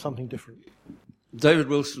nice to have something different. David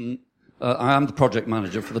Wilson, I am the project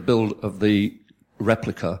manager for the build of the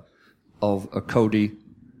replica of a Cody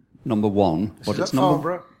number 1. But it's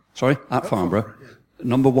Farnborough? Sorry, at Farnborough. Yeah.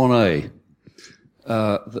 Number 1A.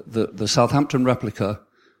 The Southampton replica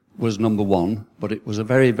was number 1, but it was a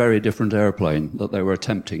very, very different aeroplane that they were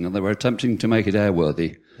attempting, and they were attempting to make it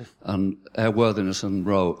airworthy. And airworthiness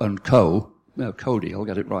and Cody, I'll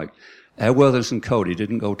get it right. Airworthiness and Cody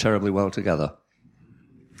didn't go terribly well together.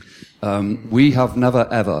 We have never,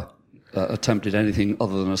 ever attempted anything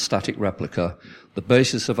other than a static replica. The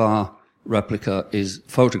basis of our replica is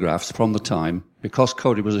photographs from the time. Because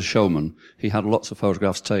Cody was a showman, he had lots of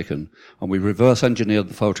photographs taken, and we reverse engineered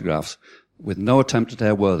the photographs with no attempt at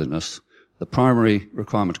airworthiness. The primary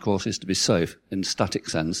requirement, of course, is to be safe in static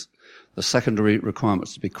sense. The secondary requirement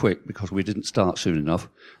is to be quick because we didn't start soon enough.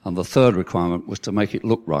 And the third requirement was to make it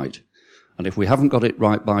look right. And if we haven't got it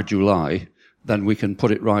right by July, then we can put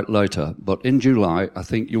it right later. But in July, I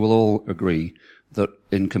think you will all agree that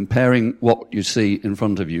in comparing what you see in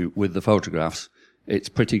front of you with the photographs, it's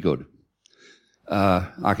pretty good.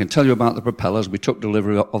 I can tell you about the propellers. We took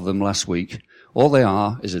delivery of them last week. All they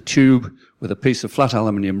are is a tube with a piece of flat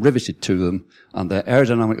aluminium riveted to them, and they're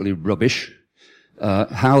aerodynamically rubbish.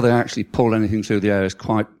 How they actually pull anything through the air is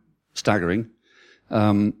quite staggering.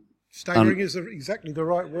 Staggering is exactly the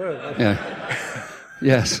right word. Yeah.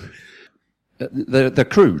 Yes. They're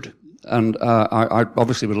crude. And I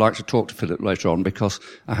obviously would like to talk to Philip later on because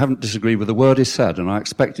I haven't disagreed with a word he said, and I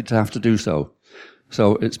expected to have to do so.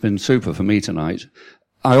 So it's been super for me tonight.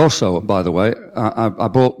 I also, by the way, I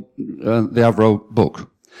bought the Avro book.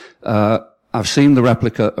 I've seen the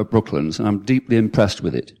replica at Brooklands, and I'm deeply impressed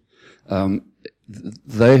with it.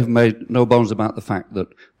 They have made no bones about the fact that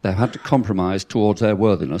they've had to compromise towards their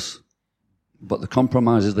worthiness, but the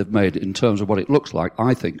compromises they've made in terms of what it looks like,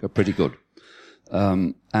 I think, are pretty good.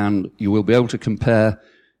 And you will be able to compare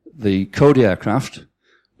the Cody aircraft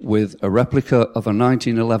with a replica of a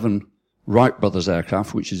 1911 Wright Brothers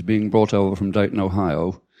aircraft, which is being brought over from Dayton,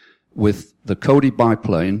 Ohio, with the Cody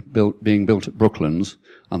biplane being built at Brooklands,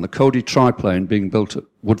 and the Cody triplane being built at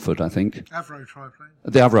Woodford, I think. Avro triplane.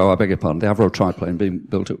 The Avro, I beg your pardon, the Avro triplane being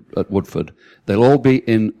built at Woodford. They'll all be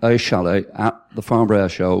in a chalet at the Farnborough Air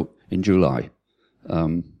Show in July.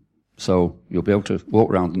 So you'll be able to walk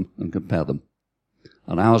around them and compare them.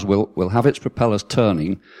 And ours will have its propellers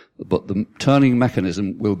turning, but the turning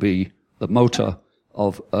mechanism will be the motor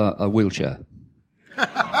of a wheelchair.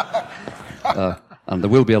 And there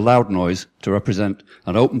will be a loud noise to represent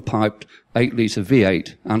an open-piped 8-litre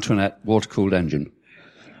V8 Antoinette water-cooled engine.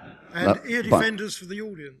 And ear defenders for the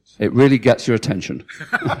audience. It really gets your attention.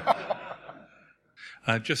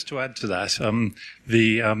 Just to add to that,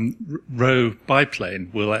 the Roe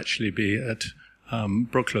biplane will actually be at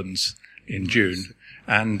Brooklands in June,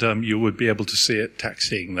 and you would be able to see it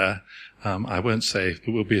taxiing there. I won't say that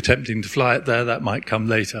we'll be attempting to fly it there, that might come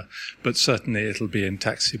later, but certainly it'll be in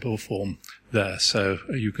taxiable form there, so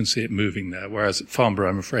you can see it moving there, whereas at Farnborough,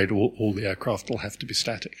 I'm afraid all the aircraft will have to be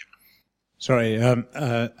static. Sorry,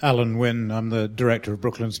 Alan Wynne, I'm the director of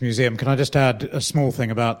Brooklands Museum. Can I just add a small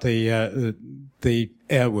thing about the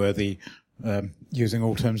airworthy, using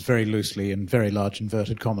all terms very loosely and very large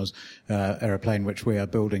inverted commas, aeroplane which we are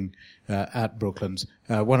building at Brooklands.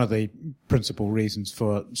 One of the principal reasons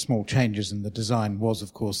for small changes in the design was,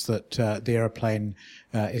 of course, that the aeroplane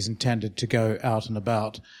is intended to go out and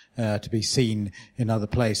about, to be seen in other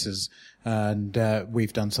places. And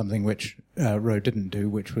we've done something which Roe didn't do,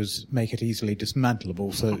 which was make it easily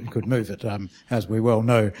dismantleable so you could move it. As we well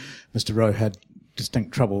know, Mr. Roe had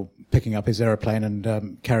distinct trouble picking up his aeroplane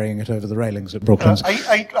and carrying it over the railings at Brooklands.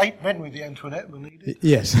 Eight men with the Antoinette were needed.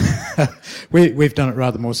 Yes. We've done it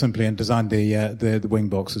rather more simply and designed the wing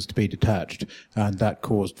boxes to be detached, and that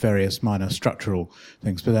caused various minor structural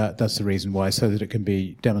things. But that's the reason why, so that it can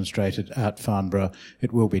be demonstrated at Farnborough.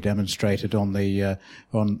 It will be demonstrated on the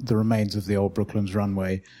remains of the old Brooklands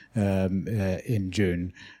runway in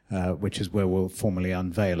June. Which is where we'll formally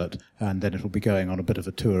unveil it, and then it'll be going on a bit of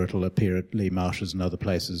a tour. It'll appear at Lee Marshes and other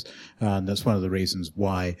places, and that's one of the reasons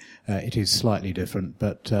why it is slightly different.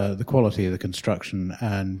 But the quality of the construction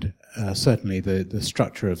and certainly the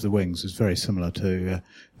structure of the wings is very similar to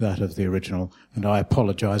that of the original. And I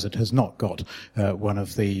apologise, it has not got one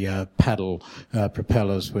of the paddle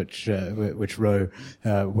propellers which Roe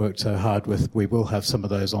worked so hard with. We will have some of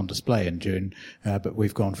those on display in June, but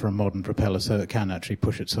we've gone for a modern propeller so it can actually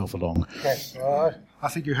push itself along. Yes, I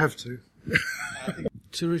think you have to.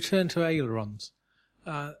 To return to ailerons,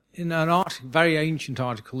 in an very ancient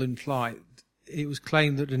article in Flight, it was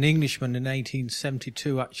claimed that an Englishman in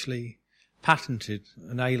 1872 actually patented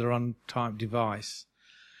an aileron-type device.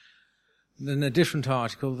 And in a different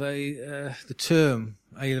article, the term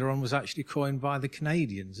aileron was actually coined by the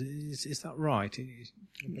Canadians. Is that right?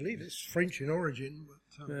 I believe it's French in origin.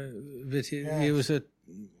 But it was an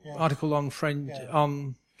article on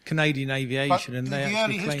on Canadian aviation, and they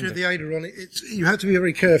actually claimed the early history of the aileron, you have to be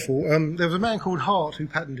very careful. There was a man called Hart who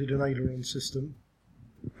patented an aileron system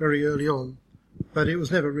very early on, but it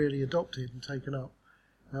was never really adopted and taken up.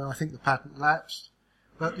 I think the patent lapsed.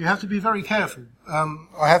 But you have to be very careful.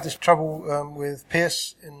 I have this trouble with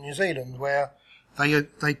Pearce in New Zealand, where they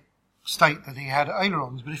state that he had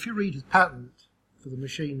ailerons, but if you read his patent for the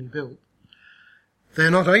machine he built, they're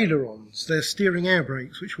not ailerons, they're steering air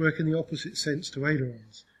brakes, which work in the opposite sense to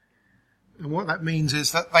ailerons. And what that means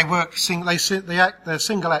is that they work, they're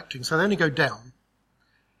single acting, so they only go down,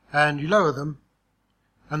 and you lower them,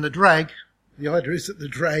 and the idea is that the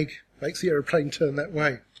drag makes the aeroplane turn that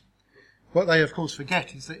way. What they of course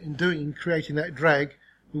forget is that in creating that drag,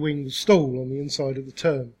 the wing will stall on the inside of the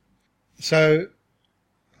turn. So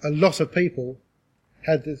a lot of people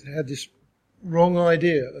had this wrong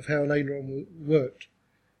idea of how an aileron worked,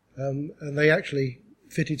 and they actually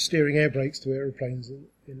fitted steering air brakes to aeroplanes in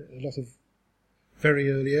a lot of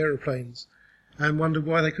very early aeroplanes, and wondered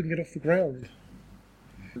why they couldn't get off the ground.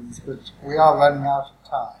 But we are running out of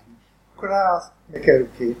time. Could I ask Mick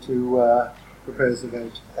Oakey to propose a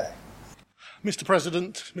vote of thanks? Mr.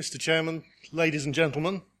 President, Mr. Chairman, ladies and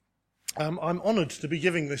gentlemen, I'm honoured to be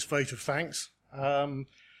giving this vote of thanks.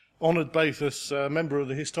 Honoured both as a member of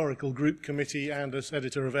the Historical Group Committee and as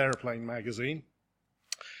editor of Aeroplane magazine.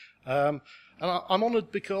 And I'm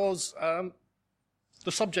honoured because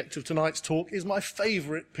the subject of tonight's talk is my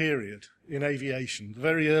favourite period in aviation, the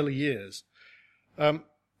very early years.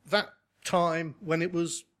 That time when it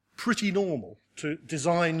was pretty normal to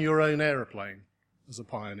design your own aeroplane as a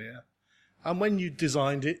pioneer. And when you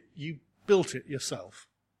designed it, you built it yourself.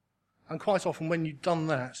 And quite often when you'd done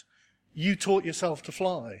that, you taught yourself to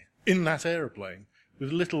fly in that aeroplane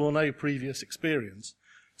with little or no previous experience.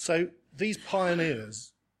 So these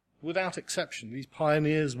pioneers, without exception, these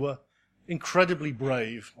pioneers were incredibly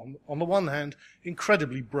brave. On the one hand,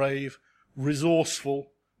 incredibly brave,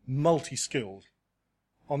 resourceful, multi-skilled.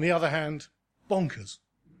 On the other hand, bonkers.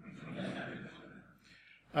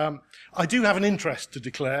 I do have an interest to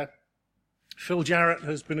declare. Phil Jarrett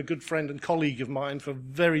has been a good friend and colleague of mine for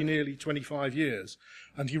very nearly 25 years,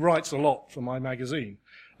 and he writes a lot for my magazine.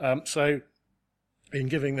 So in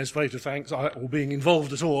giving this vote of thanks, or being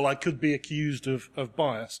involved at all, I could be accused of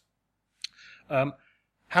bias.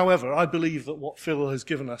 However, I believe that what Phil has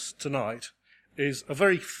given us tonight is a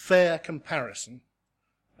very fair comparison,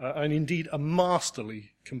 and indeed a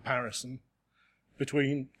masterly comparison,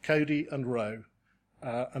 between Cody and Roe,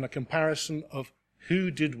 and a comparison of who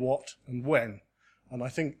did what and when. And I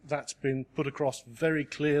think that's been put across very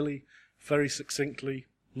clearly, very succinctly,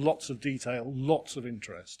 lots of detail, lots of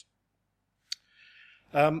interest.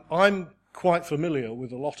 I'm quite familiar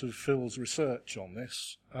with a lot of Phil's research on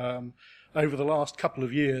this. Over the last couple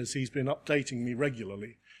of years, he's been updating me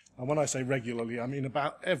regularly. And when I say regularly, I mean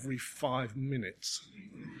about every 5 minutes.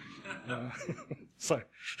 So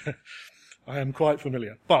I am quite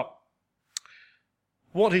familiar. But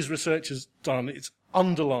what his research has done, it's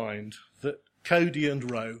underlined that Cody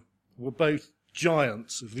and Roe were both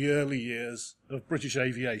giants of the early years of British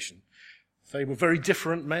aviation. They were very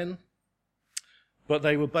different men, but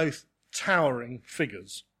they were both towering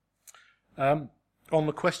figures. On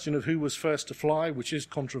the question of who was first to fly, which is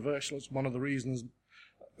controversial, it's one of the reasons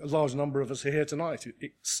a large number of us are here tonight.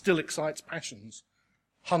 It still excites passions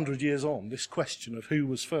 100 years on, this question of who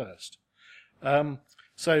was first.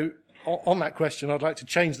 So on that question, I'd like to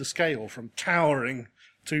change the scale from towering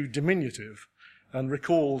to diminutive and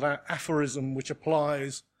recall that aphorism which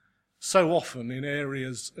applies so often in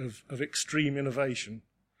areas of extreme innovation.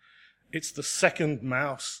 It's the second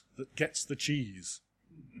mouse that gets the cheese.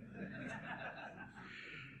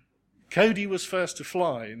 Cody was first to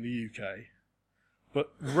fly in the UK,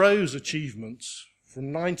 but Roe's achievements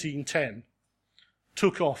from 1910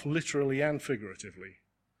 took off literally and figuratively.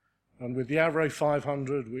 And with the Avro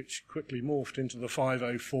 500, which quickly morphed into the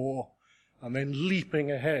 504, and then leaping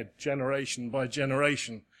ahead generation by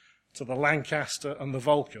generation to the Lancaster and the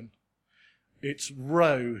Vulcan, it's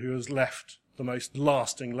Roe who has left the most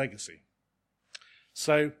lasting legacy.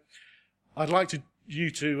 So I'd like you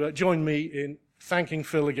to join me in thanking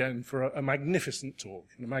Phil again for a magnificent talk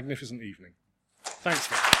and a magnificent evening. Thanks,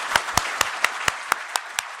 Phil.